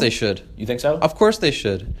game at home? Of course they should. You think so? Of course they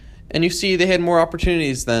should. And you see they had more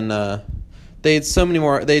opportunities than they had so many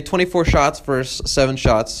more. They had 24 shots versus 7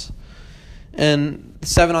 shots. And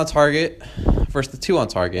 7 on target versus the 2 on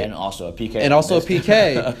target. And also a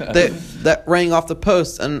PK. that rang off the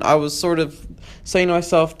post. And I was sort of saying to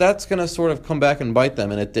myself, that's going to sort of come back and bite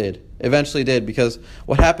them. And it did. Eventually did. Because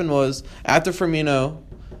what happened was, after Firmino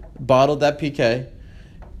bottled that PK,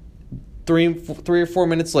 3 or 4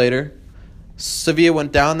 minutes later, Sevilla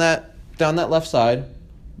went down that left side,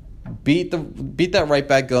 beat that right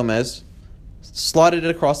back Gomez, slotted it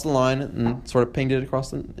across the line and sort of pinged it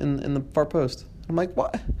across in the far post. I'm like,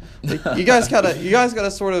 what? You guys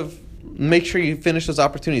gotta sort of make sure you finish those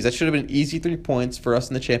opportunities. That should have been easy 3 points for us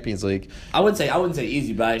in the Champions League. I wouldn't say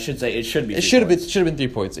easy, but I should say it should be. It should have been 3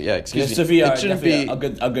 points. Yeah, excuse me. Sevilla shouldn't be a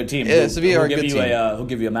good team. Yeah, Sevilla are a good team. Who'll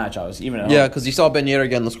give you a match, obviously, even at home. Yeah, because you saw Ben Yedder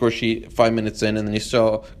again on the score sheet 5 minutes in, and then you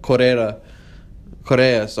saw Correa,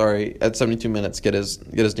 at 72 minutes get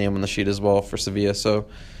his name on the sheet as well for Sevilla. So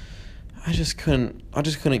I just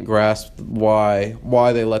couldn't grasp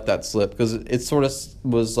why they let that slip, because it sort of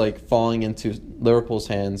was like falling into Liverpool's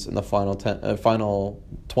hands in the final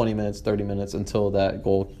 20 minutes, 30 minutes until that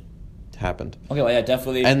goal happened. Okay, well, yeah,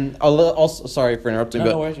 definitely. And also, sorry for interrupting,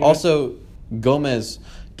 no worries, also Gomez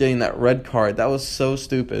getting that red card, that was so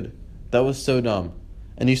stupid. That was so dumb.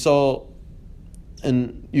 And you saw,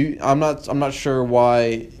 I'm not sure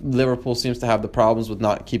why Liverpool seems to have the problems with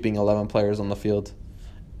not keeping 11 players on the field.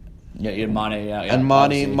 Yeah, you had Mane, and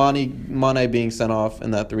Mane being sent off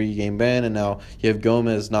in that 3-game ban, and now you have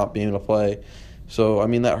Gomez not being able to play. So I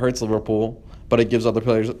mean that hurts Liverpool, but it gives other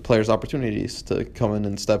players opportunities to come in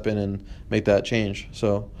and step in and make that change.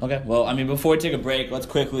 So okay, well, I mean, before we take a break, let's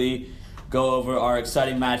quickly go over our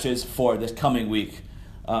exciting matches for this coming week.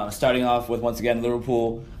 Starting off with, once again,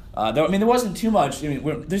 Liverpool. There wasn't too much.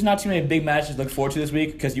 There's not too many big matches to look forward to this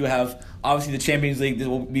week, because you have, obviously, the Champions League that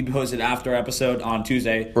will be posted after our episode on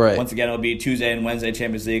Tuesday. Right. Once again, it'll be Tuesday and Wednesday.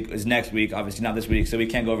 Champions League is next week, obviously not this week, so we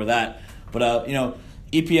can't go over that. But,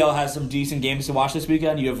 EPL has some decent games to watch this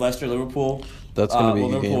weekend. You have Leicester, Liverpool. That's going to be a good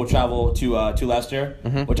Liverpool game. will travel to Leicester,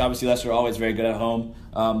 which obviously Leicester are always very good at home.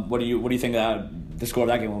 What do you think the score of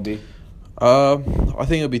that game will be? I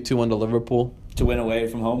think it'll be 2-1 to Liverpool. To win away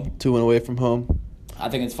from home? 2-1 away from home. I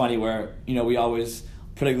think it's funny where, we always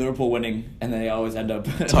predict Liverpool winning, and then they always end up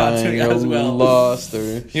tying as well. Lost.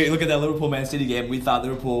 Look at that Liverpool-Man City game. You thought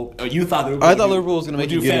Liverpool I thought Liverpool was going to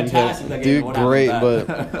make it fantastic. That game. Do great,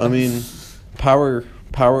 but I mean, power.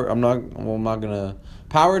 Power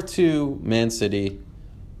to Man City.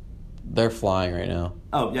 They're flying right now.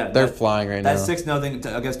 Oh yeah, they're flying right now. That's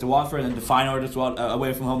 6-0 against Watford, and then Feyenoord just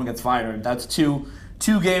away from home against Feyenoord. That's two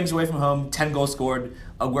games away from home. 10 goals scored.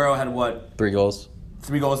 Aguero had what? 3 goals.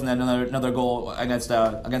 3 goals, and then another goal against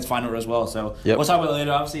Feyenoord as well. So yep. We'll talk about it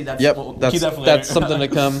later. Obviously, that's yep. We'll keep that for later. That's something to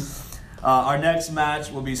come. Our next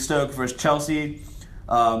match will be Stoke versus Chelsea.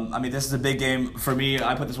 This is a big game for me.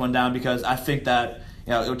 I put this one down because I think that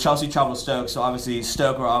Chelsea traveled to Stoke, so obviously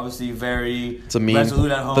Stoke are obviously very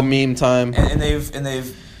resolute at home. The meme time. And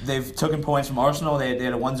they've taken points from Arsenal. They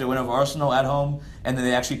had a 1-0 win over Arsenal at home, and then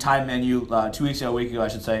they actually tied Man U a week ago, I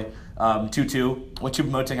should say, 2-2, with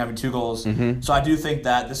Choupo-Moting having 2 goals. Mm-hmm. So I do think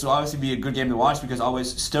that this will obviously be a good game to watch because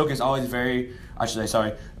Stoke is always very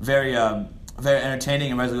entertaining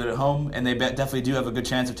and resolute at home, and they definitely do have a good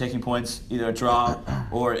chance of taking points, either a draw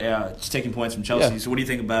or just taking points from Chelsea. Yeah. So what do you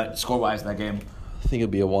think about score-wise in that game? I think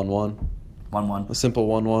it'll be a 1-1. 1-1. A simple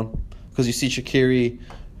 1-1. Because you see Shaqiri,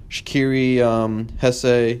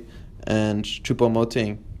 Hesse, and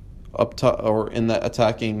Choupo-Moting up top or in that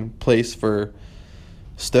attacking place for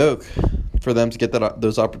Stoke, for them to get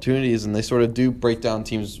those opportunities, and they sort of do break down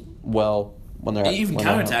teams well when they're even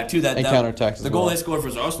counterattack too. Counterattacks. The goal they scored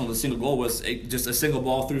for Arsenal, the single goal was just a single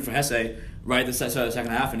ball through for Hesse right at the start of the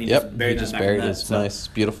second half, and he just buried it back in the net. It's nice,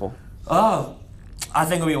 beautiful. I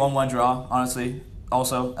think it'll be a 1-1 draw, honestly.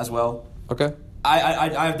 Also, as well. Okay. I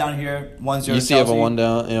have down here 1-0 You see, have a 1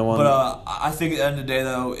 down, yeah, 1. But I think at the end of the day,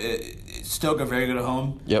 though, Stoke are very good at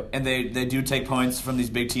home. Yep. And they do take points from these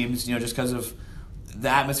big teams, just because of the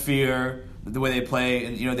atmosphere, the way they play,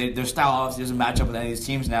 and their style obviously doesn't match up with any of these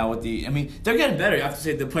teams now. They're getting better. You have to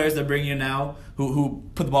say the players they're bringing in now, who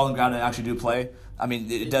put the ball on the ground and actually do play.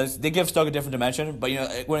 They give Stoke a different dimension. But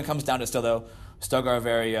when it comes down to still though, Stoke are a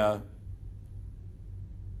very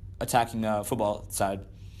attacking football side.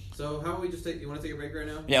 So how about we just you want to take a break right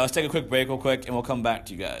now? Yeah, let's take a quick break real quick, and we'll come back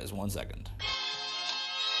to you guys. 1 second.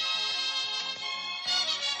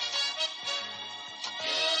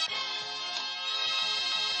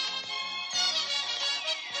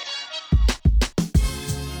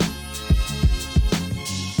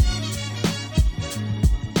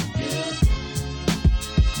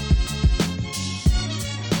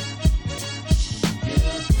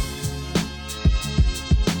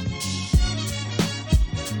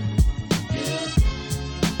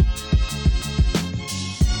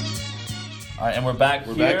 All right, and we're back.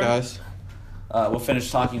 We're back, guys. We'll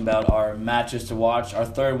finish talking about our matches to watch. Our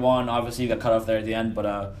third one, obviously, got cut off there at the end,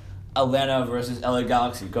 but Atlanta versus LA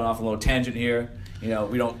Galaxy. Going off a little tangent here. We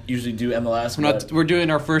don't usually do MLS. We're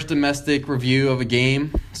doing our first domestic review of a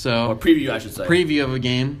game. Or preview, I should say. Preview of a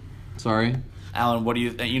game. Sorry. Alan, what do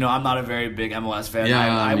you? I'm not a very big MLS fan.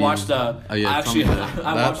 Yeah, I watched. I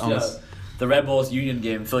watched the Red Bulls Union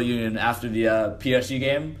game, Philly Union, after the PSG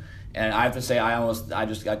game. And I have to say,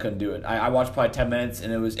 I couldn't do it. I watched probably 10 minutes,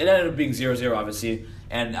 and it ended up being 0-0, obviously.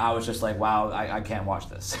 And I was just like, wow, I can't watch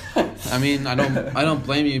this. I don't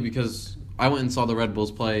blame you because I went and saw the Red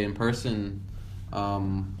Bulls play in person.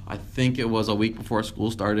 I think it was a week before school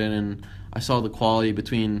started, and I saw the quality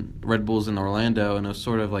between Red Bulls and Orlando, and it was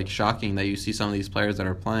sort of like shocking that you see some of these players that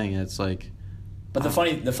are playing. It's like. But the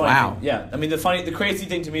funny wow. thing, yeah. The crazy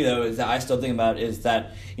thing to me though is that I still think about is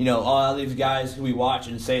that all these guys who we watch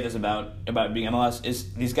and say this about being MLS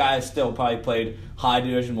is these guys still probably played high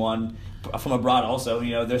Division 1 from abroad. Also,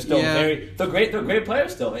 they're still they're great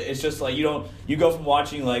players still. It's just like you go from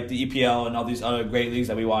watching like the EPL and all these other great leagues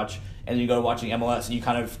that we watch, and then you go to watching MLS and you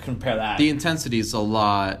kind of compare that. The intensity is a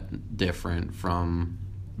lot different from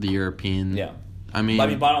the European. Yeah.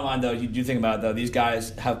 Bottom line though, you do think about it though, these guys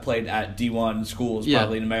have played at D1 schools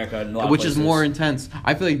probably in America and a lot of which places. is more intense.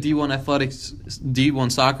 I feel like D1 athletics,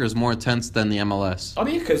 D1 soccer is more intense than the MLS.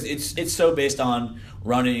 Because it's so based on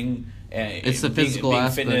running and it's the physical being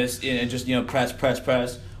aspect. Fitness and just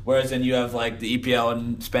press. Whereas then you have like the EPL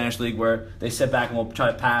and Spanish league where they sit back and will try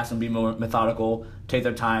to pass and be more methodical, take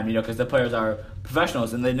their time, because the players are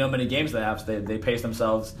professionals and they know many games they have, so they pace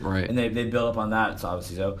themselves, right? And they build up on that. So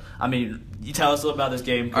obviously, you tell us a little about this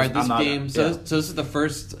game. All right, So this is the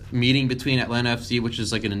first meeting between Atlanta FC, which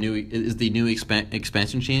is like the new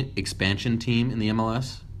expansion team in the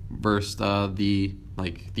MLS, versus the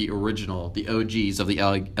original, the OGs of the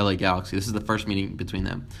LA Galaxy. This is the first meeting between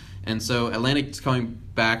them. And so Atlantic's coming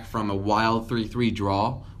back from a wild 3-3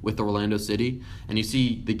 draw with Orlando City, and you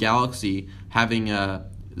see the Galaxy having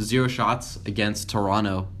 0 shots against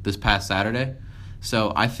Toronto this past Saturday.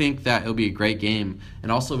 So I think that it'll be a great game.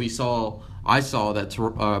 And also I saw that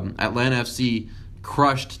Atlanta FC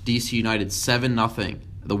crushed DC United 7-0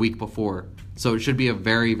 the week before. So it should be a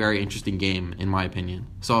very, very interesting game in my opinion.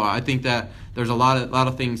 So I think that there's a lot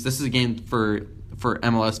of things. This is a game for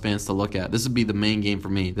MLS fans to look at. This would be the main game for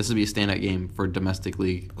me. This would be a standout game for domestic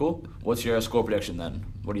league. Cool. What's your score prediction then?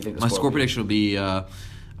 What do you think My score prediction will be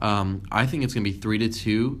I think it's going to be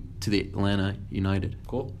 3-2 to the Atlanta United.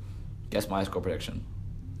 Cool. Guess my score prediction.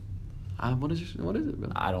 What is it,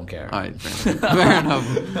 bro? I don't care. All right, fair enough.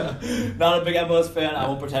 Not a big MLS fan. I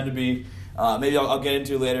won't pretend to be. Maybe I'll get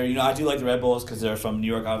into it later. I do like the Red Bulls because they're from New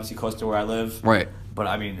York, obviously close to where I live. Right. But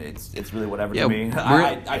I mean, it's really whatever to me.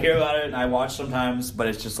 I hear about it and I watch sometimes, but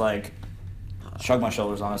it's just like shrug my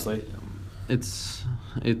shoulders, honestly. It's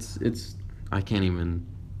I can't even.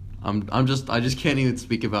 I just can't even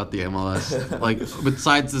speak about the MLS. Like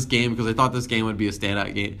besides this game, because I thought this game would be a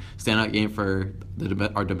standout game for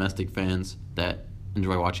our domestic fans that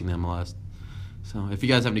enjoy watching the MLS. So if you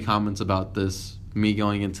guys have any comments about this, me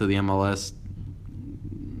going into the MLS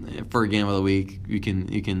for a game of the week, you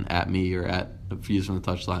can at me or at Views from the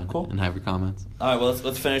Touchline. Cool. And have your comments. All right, well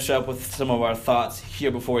let's finish up with some of our thoughts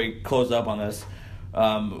here before we close up on this.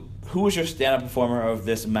 Who was your stand-up performer of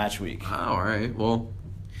this match week? All right, well.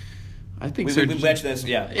 I think we mentioned this,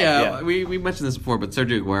 yeah. We mentioned this before, but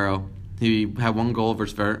Sergio Aguero, he had one goal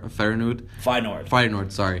versus Feyenoord.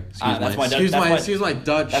 Feyenoord, sorry. Excuse my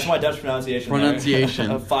Dutch. That's my Dutch pronunciation.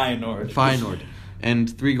 Feyenoord. Feyenoord,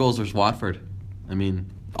 and 3 goals versus Watford. I mean,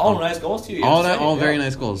 all nice goals too. All very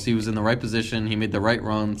nice goals. He was in the right position. He made the right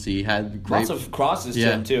runs. He had great, lots of crosses to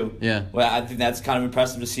him too. Yeah. Well, I think that's kind of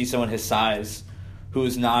impressive to see someone his size,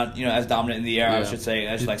 who's not as dominant in the air. I should say,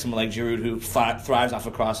 as like someone like Giroud who thrives off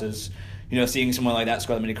of crosses. Seeing someone like that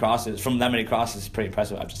score that many crosses is pretty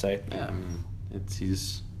impressive, I have to say. Yeah, I mean,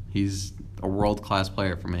 he's a world-class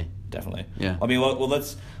player for me. Definitely. Yeah. I mean, well,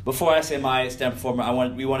 let's before I say my stand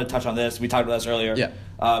performer, we want to touch on this. We talked about this earlier.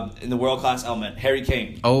 Yeah. In the world-class element, Harry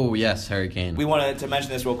Kane. Oh yes, Harry Kane. We wanted to mention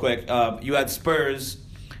this real quick. You had Spurs.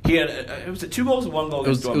 He had it was 2 goals and 1 goal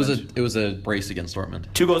against Dortmund. It was a brace against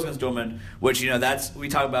Dortmund. 2 goals against Dortmund, which that's we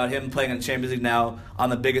talk about him playing in the Champions League now on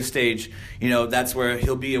the biggest stage. That's where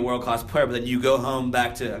he'll be a world class player. But then you go home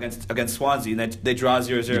back to against Swansea and they draw 0-0.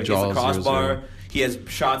 He has a crossbar. 0-0. He has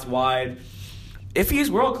shots wide. If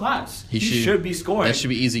he's world class, he should be scoring. That should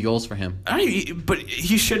be easy goals for him. But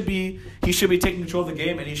he should be taking control of the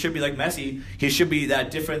game, and he should be like Messi. He should be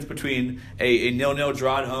that difference between a 0-0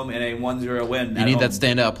 draw at home and a 1-0 win. You need that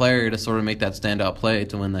standout player to sort of make that standout play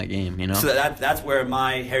to win that game. So that's where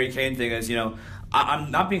my Harry Kane thing is.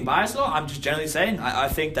 I'm not being biased though. I'm just generally saying I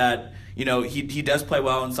think that he does play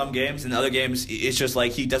well in some games. In other games, it's just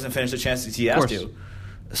like he doesn't finish the chances he has to.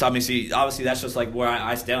 So obviously that's just like where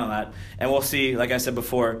I stand on that, and we'll see. Like I said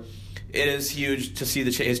before, it is huge to see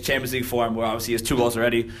his Champions League form, where obviously he has 2 goals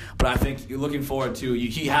already. But I think you're looking forward to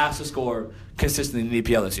he has to score consistently in the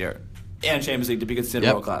EPL this year and Champions League to be considered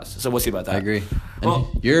world class. So we'll see about that. I agree. Well,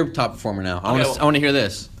 you're top performer now. I want to hear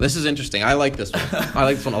this. This is interesting. I like this one. I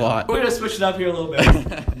like this one a lot. We're gonna switch it up here a little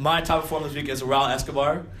bit. My top performer this week is Raul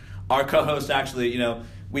Escobar, our co-host. Actually,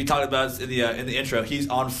 we talked about it in the intro. He's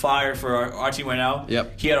on fire for our team right now.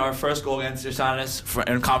 Yep. He had our first goal against Ursanis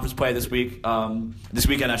in conference play this weekend,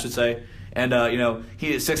 I should say. And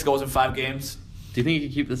he had 6 goals in 5 games. Do you think you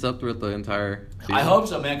can keep this up throughout the entire season? I hope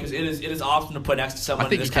so, man, because it is awesome to put next to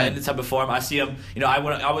someone in this type of form. I see him. I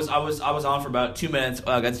was on for about 2 minutes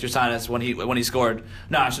against Ursanis when he scored.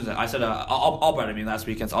 No, I shouldn't. I said Albright. Last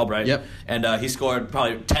week against Albright. Yep. And he scored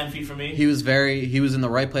probably 10 feet from me. He was in the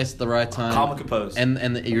right place at the right time. Calm and composed.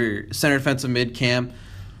 And your center defensive mid Cam,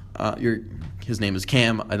 his name is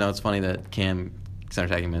Cam. I know it's funny that Cam. Center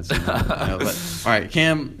attacking mid. But all right,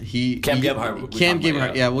 Cam. Cam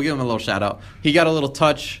Gebhardt. Yeah, we'll give him a little shout out. He got a little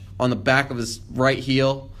touch on the back of his right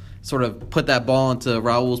heel, sort of put that ball into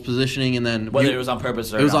Raul's positioning, and then whether it was on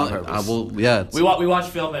purpose or not on purpose. We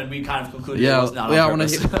watched film and we kind of concluded it was not on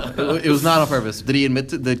purpose. It was not on purpose.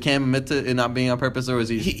 Did Cam admit to it not being on purpose, or was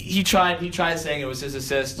he? He tried saying it was his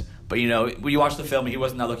assist. But when you watch the film, he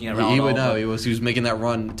was not looking at Raul. He would know. He was making that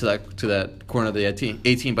run to that corner of the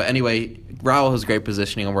 18. But anyway, Raul has great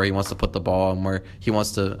positioning on where he wants to put the ball and where he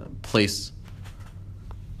wants to place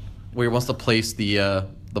the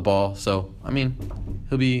ball. So I mean,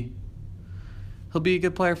 he'll be a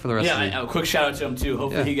good player for the rest of the year. A quick shout out to him too.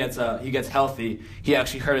 Hopefully he gets healthy. He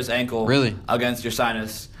actually hurt his ankle against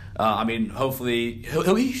Ursanis. Hopefully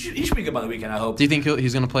he should be good by the weekend. I hope. Do you think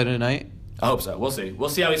he's going to play tonight? I hope so. We'll see. We'll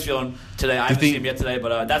see how he's feeling today. I haven't seen him yet today,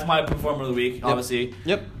 but that's my performer of the week, obviously.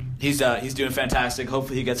 Yep. He's doing fantastic.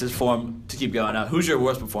 Hopefully he gets his form to keep going. Now, who's your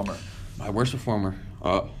worst performer? My worst performer?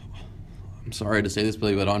 I'm sorry to say this,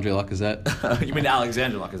 Billy, but Andre Lacazette. You mean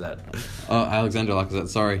Alexander Lacazette? Alexander Lacazette,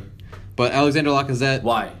 sorry. But Alexander Lacazette...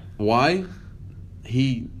 Why?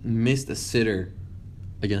 He missed a sitter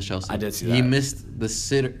against Chelsea. I did see that. He missed the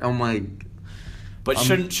sitter. Oh, my... But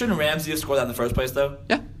shouldn't Ramsey have scored that in the first place, though?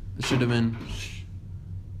 Yeah. It should have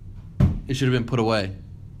been put away.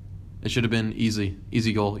 It should have been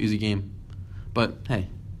easy goal, easy game. But hey,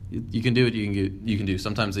 You can do what you can do.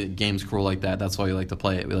 Sometimes the game's cruel like that. That's why we like to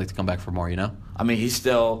play it. We like to come back for more, you know? I mean, you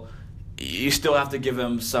still have to give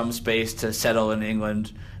him some space to settle in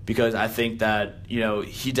England because I think that,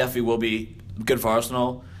 he definitely will be good for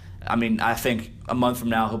Arsenal. I mean, I think a month from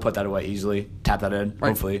now he'll put that away easily, tap that in,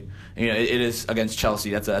 hopefully. It is against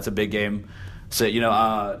Chelsea. That's a big game. So,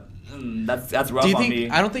 that's rough on me.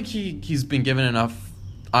 I don't think he's been given enough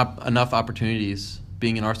opportunities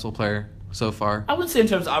being an Arsenal player so far. I wouldn't say in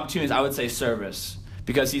terms of opportunities. I would say service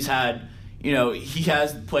because he's had, he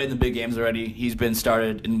has played in the big games already. He's been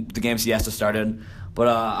started in the games he has to start in. But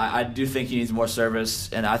I do think he needs more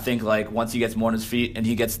service, and I think once he gets more on his feet and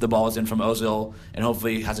he gets the balls in from Ozil and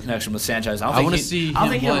hopefully has a connection with Sanchez. I want to see him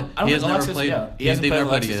play. He has never played. He hasn't played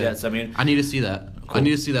Alexis yet. So, I need to see that. Cool. I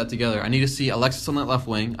need to see that together. I need to see Alexis on that left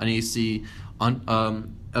wing. I need to see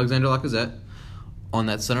Alexander Lacazette on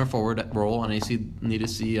that center forward role. And I need to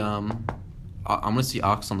see. I'm gonna see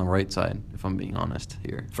Ox on the right side. If I'm being honest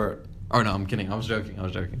here. Oh no, I'm kidding. I was joking.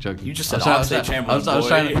 You just said Oxlade-Chamberlain. I was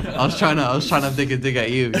trying to dig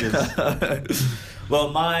at you. Well,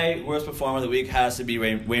 my worst performer of the week has to be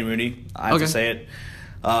Wayne Rooney. I have to say it.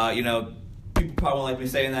 People probably won't like me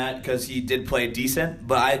saying that because he did play decent,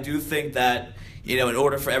 but I do think that in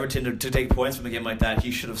order for Everton to take points from a game like that,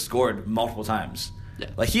 he should have scored multiple times.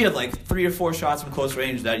 Yeah. He had 3 or 4 shots from close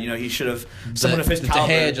range that he should have. Someone of his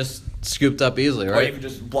caliber. De Gea just scooped up easily, right? Or even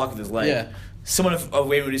just blocked with his leg. Yeah. Someone of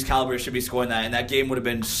Wayne Rooney's caliber should be scoring that, and that game would have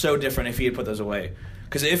been so different if he had put those away.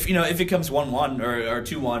 Because if it comes 1-1 or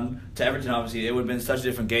 2-1 to Everton, obviously it would have been such a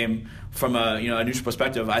different game from a neutral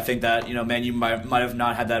perspective. I think that Man U might have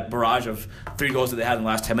not had that barrage of 3 goals that they had in the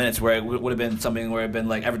last 10 minutes, where it would have been something where it would have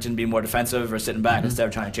been Everton being more defensive or sitting back instead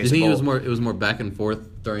of trying to chase. Do you think it was more back and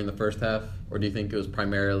forth during the first half, or do you think it was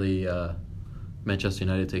primarily Manchester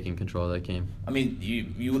United taking control of that game? I mean,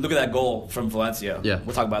 you look at that goal from Valencia. Yeah,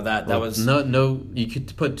 we'll talk about that. That was no. You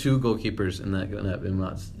could put 2 goalkeepers in that.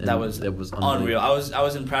 That was unreal. I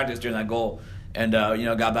was in practice during that goal, and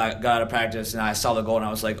got out of practice, and I saw the goal, and I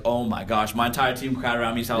was like, oh my gosh! My entire team crowded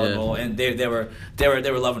around me, saw the goal, and they were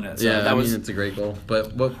loving it. So it's a great goal.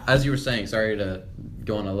 But as you were saying, sorry to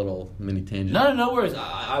go on a little mini tangent. No worries.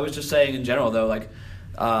 I was just saying in general though,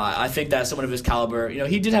 I think that someone of his caliber,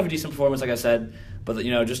 he did have a decent performance, like I said, but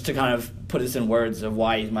just to kind of put this in words of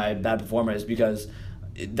why he's my bad performer is because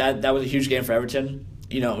that was a huge game for Everton.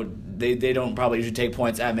 They don't probably usually take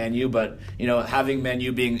points at Man U, but having Man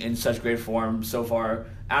U being in such great form so far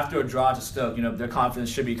after a draw to Stoke, their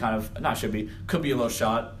confidence could be a little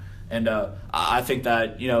shot, and I think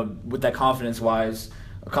that with that confidence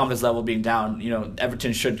level being down,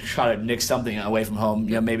 Everton should try to nick something away from home.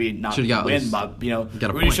 Maybe not win, but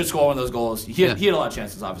Rooney should score one of those goals. He had a lot of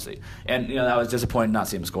chances, obviously, and that was disappointing not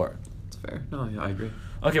seeing him score. It's fair. No, yeah, I agree.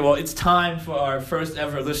 Okay, well, it's time for our first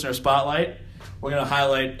ever listener spotlight. We're gonna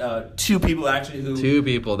highlight 2 people actually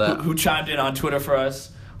who chimed in on Twitter for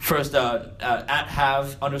us. First, at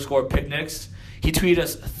 @have_picnics. He tweeted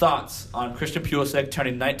us thoughts on Christian Pulisic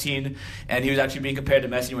turning 19, and he was actually being compared to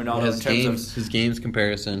Messi and Ronaldo in terms of his games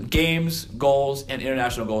comparison. Games, goals, and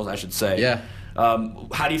international goals, I should say. Yeah.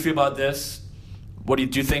 How do you feel about this? What do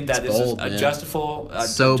you think that this is a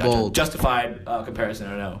justified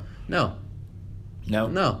comparison or no? No. No?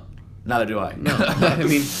 No. Neither do I. No. I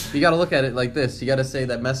mean, you got to look at it like this. You got to say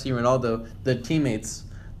that Messi and Ronaldo, the teammates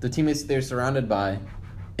they're surrounded by,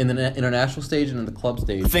 in the international stage and in the club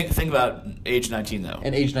stage. Think about age 19 though.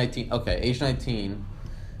 And age 19. Okay, age 19.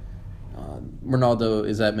 Ronaldo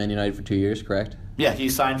is at Man United for 2 years, correct? Yeah, he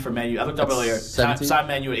signed for Man U. I looked up earlier. Signed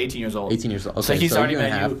Man U at 18 years old. 18 years old. Okay, so he's already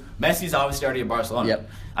Man U. Messi's obviously already at Barcelona. Yep.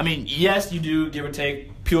 I mean, yes, you do give or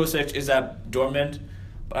take. Pulisic is at Dortmund.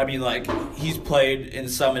 But I mean, he's played in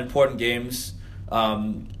some important games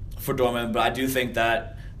for Dortmund. But I do think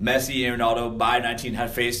that Messi and Ronaldo by 19 had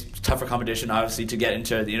faced tougher competition, obviously, to get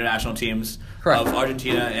into the international teams of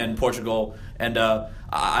Argentina and Portugal. And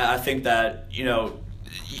I think that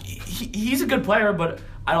he's a good player, but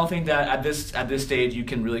I don't think that at this stage you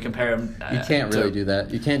can really compare him. You can't really do that.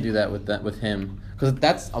 You can't do that with him because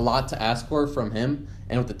that's a lot to ask for from him.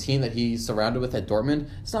 And with the team that he's surrounded with at Dortmund,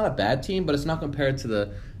 it's not a bad team, but it's not compared to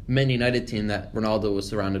the Man United team that Ronaldo was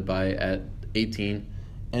surrounded by at 18,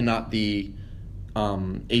 and not the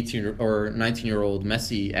 18 or 19-year-old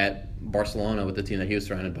Messi at Barcelona with the team that he was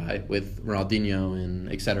surrounded by with Ronaldinho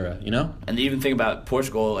and etc. And even think about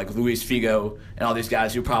Portugal, like Luis Figo and all these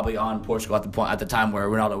guys who were probably on Portugal at the time where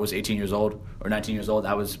Ronaldo was 18 years old or 19 years old.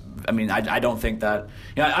 I don't think that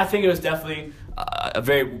I think it was definitely a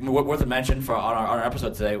very worth a mention for on our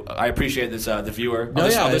episode today. I appreciate this the viewer,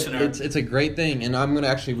 listener. It's a great thing, and I'm going to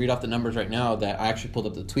actually read off the numbers right now. That I actually pulled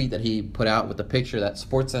up the tweet that he put out with the picture that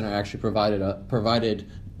SportsCenter actually provided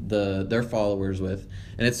their followers with,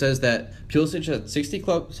 and it says that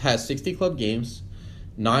Pulisic has 60 club games,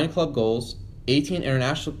 9 club goals, 18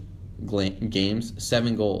 international games,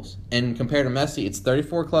 7 goals, and compared to Messi, it's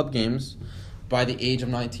 34 club games by the age of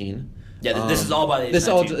 19. Yeah, this is all by the age of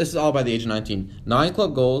 19. This is all by the age of 19. 9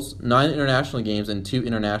 club goals, 9 international games, and 2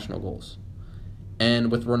 international goals.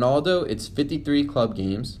 And with Ronaldo, it's 53 club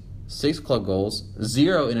games, 6 club goals,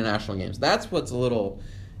 0 international games. That's what's a little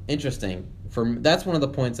interesting. That's one of the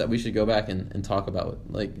points that we should go back and talk about.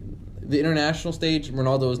 Like, the international stage,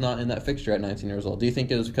 Ronaldo was not in that fixture at 19 years old. Do you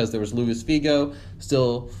think it was because there was Luis Figo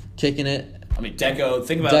still kicking it? I mean, Deco.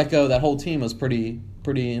 Think about Deco. That whole team was pretty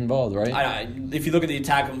involved, right? If you look at the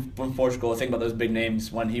attack from Portugal, think about those big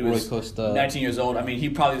names when he was 19 years old. I mean, he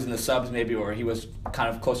probably was in the subs maybe, or he was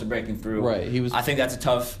kind of close to breaking through. Right. He was. I think that's a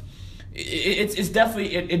tough. It's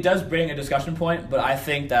definitely it does bring a discussion point, but I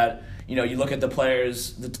think that you look at the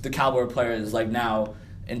players, the caliber of players like now.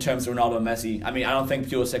 In terms of Ronaldo and Messi, I mean, I don't think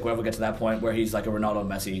Pulisic will ever get to that point where he's like a Ronaldo and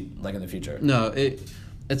Messi like in the future. No,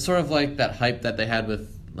 it's sort of like that hype that they had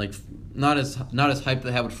with like not as hype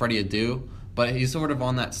they had with Freddie Adu, but he's sort of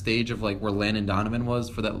on that stage of like where Landon Donovan was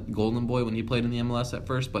for that Golden Boy when he played in the MLS at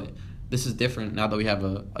first. But this is different now that we have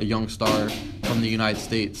a young star from the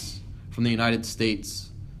United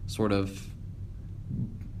States, sort of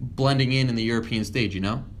blending in the European stage.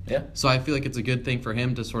 Yeah. So I feel like it's a good thing for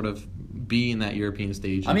him to sort of be in that European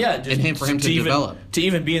stage. I mean, yeah, for him to develop. To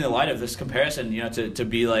even be in the light of this comparison, to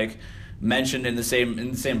be like mentioned in the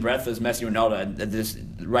same breath as Messi and Ronaldo at this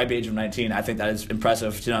ripe age of 19, I think that is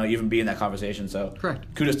impressive to even be in that conversation. So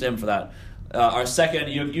correct. Kudos to him for that. Our second,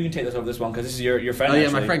 you can take this over this one because this is your friend. Oh yeah,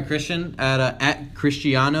 actually. My friend Christian at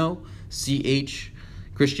Cristiano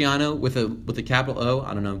Cristiano with a capital O.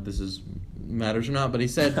 I don't know if this matters or not, but he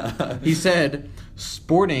said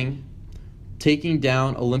Sporting taking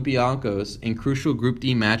down Olympiacos in crucial Group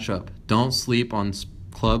D matchup. Don't sleep on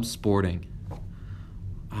Club Sporting.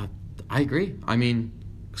 I agree. I mean,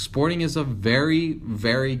 Sporting is a very,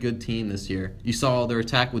 very good team this year. You saw their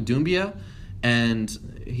attack with Doumbia, and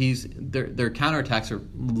their counterattacks are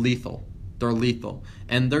lethal. They're lethal.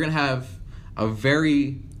 And they're going to have a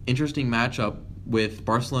very interesting matchup with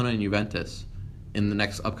Barcelona and Juventus in the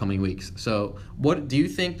next upcoming weeks. So, what do you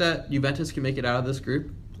think that Juventus can make it out of this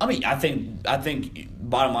group? I mean, I think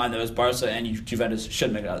bottom line though is Barca and Juventus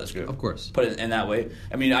should make it out of this group. Of course. Put it in that way.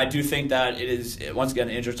 I mean, I do think that it is once again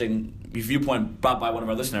an interesting viewpoint brought by one of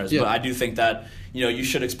our listeners. Yeah. But I do think that you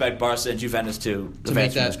should expect Barca and Juventus to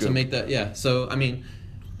advance from this group. To make that. Yeah. So I mean,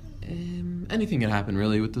 anything can happen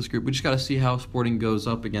really with this group. We just got to see how Sporting goes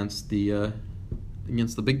up against the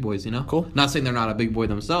big boys. Cool. Not saying they're not a big boy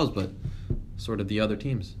themselves, but sort of the other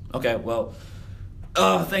teams. Okay. Well.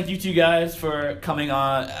 Thank you two guys for coming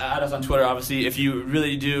on at us on Twitter. Obviously, if you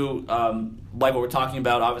really do like what we're talking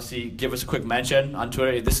about, obviously give us a quick mention on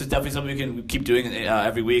Twitter. This is definitely something we can keep doing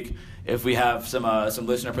every week if we have some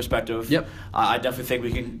listener perspective. Yep. I definitely think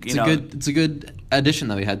we can. It's a good addition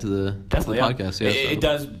that we had to the podcast. Yeah, it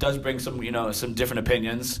does bring some some different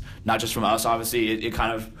opinions, not just from us. Obviously,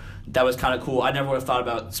 that was kind of cool. I never would have thought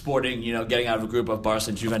about Sporting, getting out of a group of Barca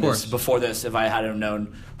and Juventus before this if I hadn't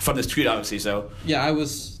known from this tweet, obviously. So yeah,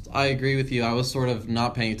 I agree with you. I was sort of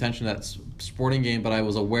not paying attention to that Sporting game, but I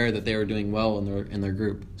was aware that they were doing well in their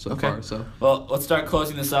group so far. So well, let's start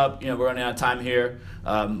closing this up. We're running out of time here.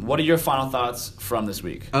 What are your final thoughts from this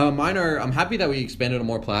week? Mine are. I'm happy that we expanded on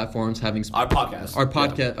more platforms, having our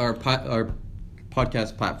podcast, our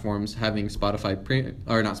podcast platforms, having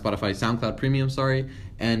SoundCloud Premium,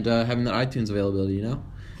 and having the iTunes availability.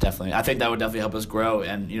 Definitely, I think that would definitely help us grow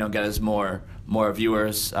and get us more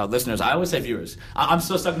viewers, listeners. I always say viewers. I'm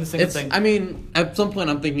still stuck in the single thing. I mean, at some point,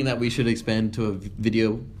 I'm thinking that we should expand to a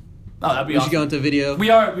video. Oh, that'd be awesome. We should go into video. We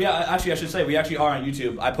are. Actually, I should say we actually are on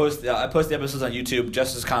YouTube. I post the episodes on YouTube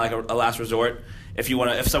just as kind of like a last resort. If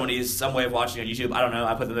someone needs some way of watching on YouTube, I don't know.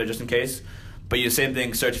 I put them there just in case. But same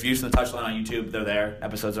thing. Search Views from the Touchline on YouTube. They're there.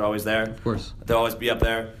 Episodes are always there. Of course, they'll always be up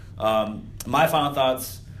there. My final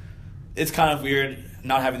thoughts. It's kind of weird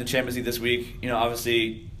not having the Champions League this week.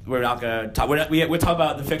 Obviously we're not gonna talk. We'll talk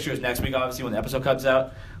about the fixtures next week. Obviously when the episode comes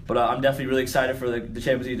out. But I'm definitely really excited for the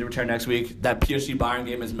Champions League to return next week. That PSG Bayern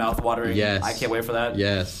game is mouth-watering. Yes. I can't wait for that.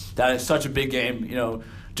 Yes. That is such a big game.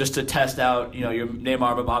 Just to test out, your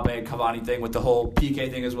Neymar, Mbappe, Cavani thing with the whole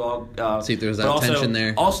PK thing as well. See if there's that tension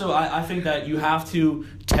there. Also, I think that you have to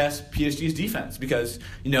test PSG's defense because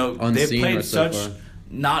they've played such.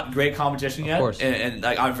 not great competition yet. Of course. And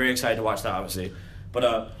like, I'm very excited to watch that, obviously.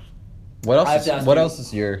 But what I have else? to ask What you, else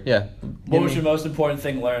is your yeah? What was your most important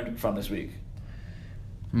thing learned from this week?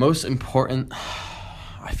 Most important?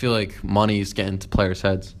 I feel like money's getting to players'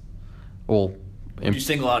 heads. Well, You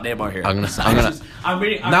single out Neymar here. I'm gonna I'm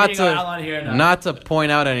reading not our outline here now. not to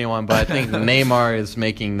point out anyone, but I think Neymar is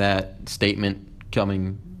making that statement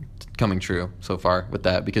coming true so far with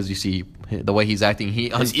that, because you see the way he's acting.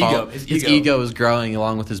 His ego is growing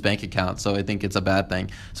along with his bank account, so I think it's a bad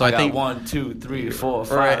thing. So I think 1, 2, 3, 4,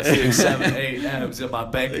 5, 6, 7, 8 M's in my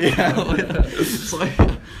bank account. It's like,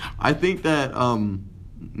 I think that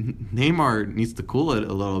Neymar needs to cool it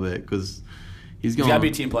a little bit, because he's got to be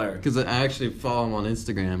a team player. Because I actually follow him on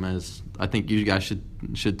Instagram, as I think you guys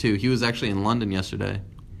should too. He was actually in London yesterday.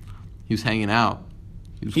 He was hanging out.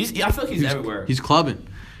 I feel like he's everywhere. He's clubbing.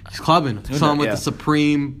 Saw him with the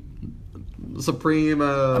Supreme.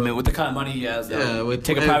 I mean, with the kind of money he has,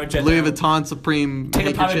 take a private jet. Louis Vuitton Supreme. Take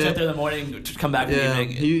a private jet there in the morning, just come back in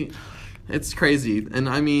the evening. It's crazy, and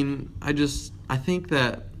I mean, I think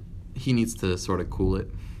that he needs to sort of cool it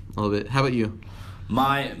a little bit. How about you?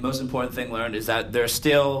 My most important thing learned is that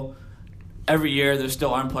every year there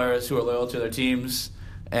still aren't players who are loyal to their teams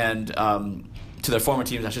and to their former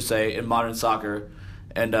teams, I should say, in modern soccer.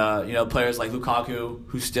 And players like Lukaku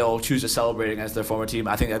who still choose to celebrate against their former team.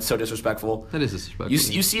 I think that's so disrespectful. That is disrespectful.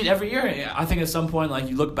 You see it every year. I think at some point, like,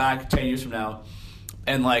 you look back 10 years from now,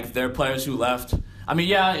 and like there are players who left. I mean,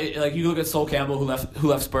 like you look at Sol Campbell who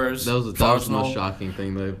left Spurs. That was the most shocking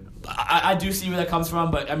thing, though. I do see where that comes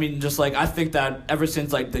from, but I mean, just like, I think that ever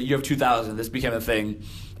since like the year of 2000, this became a thing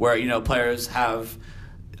where players have.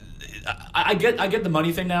 I get the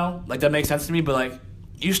money thing now, like that makes sense to me, but like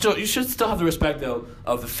you should still have the respect though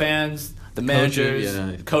of the fans, the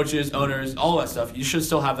managers, coaches, owners, all that stuff. You should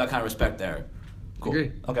still have that kind of respect there. Cool.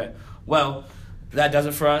 Agree. Okay. Well, that does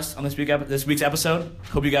it for us on this week's episode.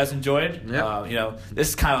 Hope you guys enjoyed. Yeah. This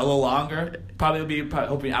is kind of a little longer. Probably will be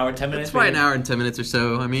hopefully an hour 10 minutes. It's probably an hour and 10 minutes or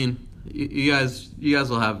so. I mean, you guys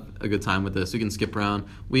will have a good time with this. We can skip around.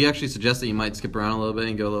 We actually suggest that you might skip around a little bit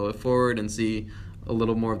and go a little bit forward and see a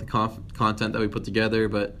little more of the content that we put together.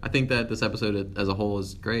 But I think that this episode as a whole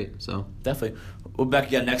is great. So definitely. We'll be back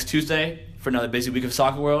again next Tuesday for another busy week of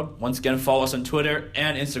Soccer World. Once again, follow us on Twitter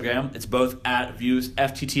and Instagram. It's both at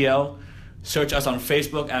ViewsFTTL. Search us on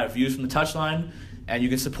Facebook at Views from the Touchline, and you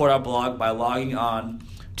can support our blog by logging on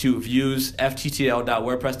to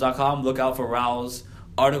viewsfttl.wordpress.com. Look out for Raul's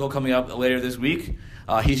article coming up later this week.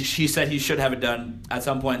 He said he should have it done at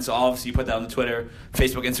some point, so I'll obviously put that on the Twitter,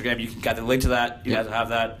 Facebook, Instagram. You can get the link to that. You guys will have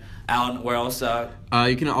that. Alan, where else?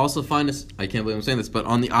 You can also find us, I can't believe I'm saying this, but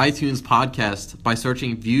on the iTunes podcast by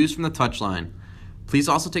searching Views from the Touchline. Please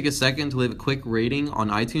also take a second to leave a quick rating on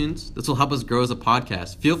iTunes. This will help us grow as a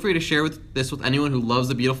podcast. Feel free to share this with anyone who loves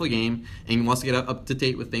the beautiful game and wants to get up to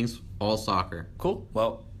date with things all soccer. Cool.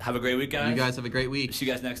 Well, have a great week, guys. You guys have a great week. See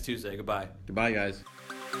you guys next Tuesday. Goodbye. Goodbye, guys.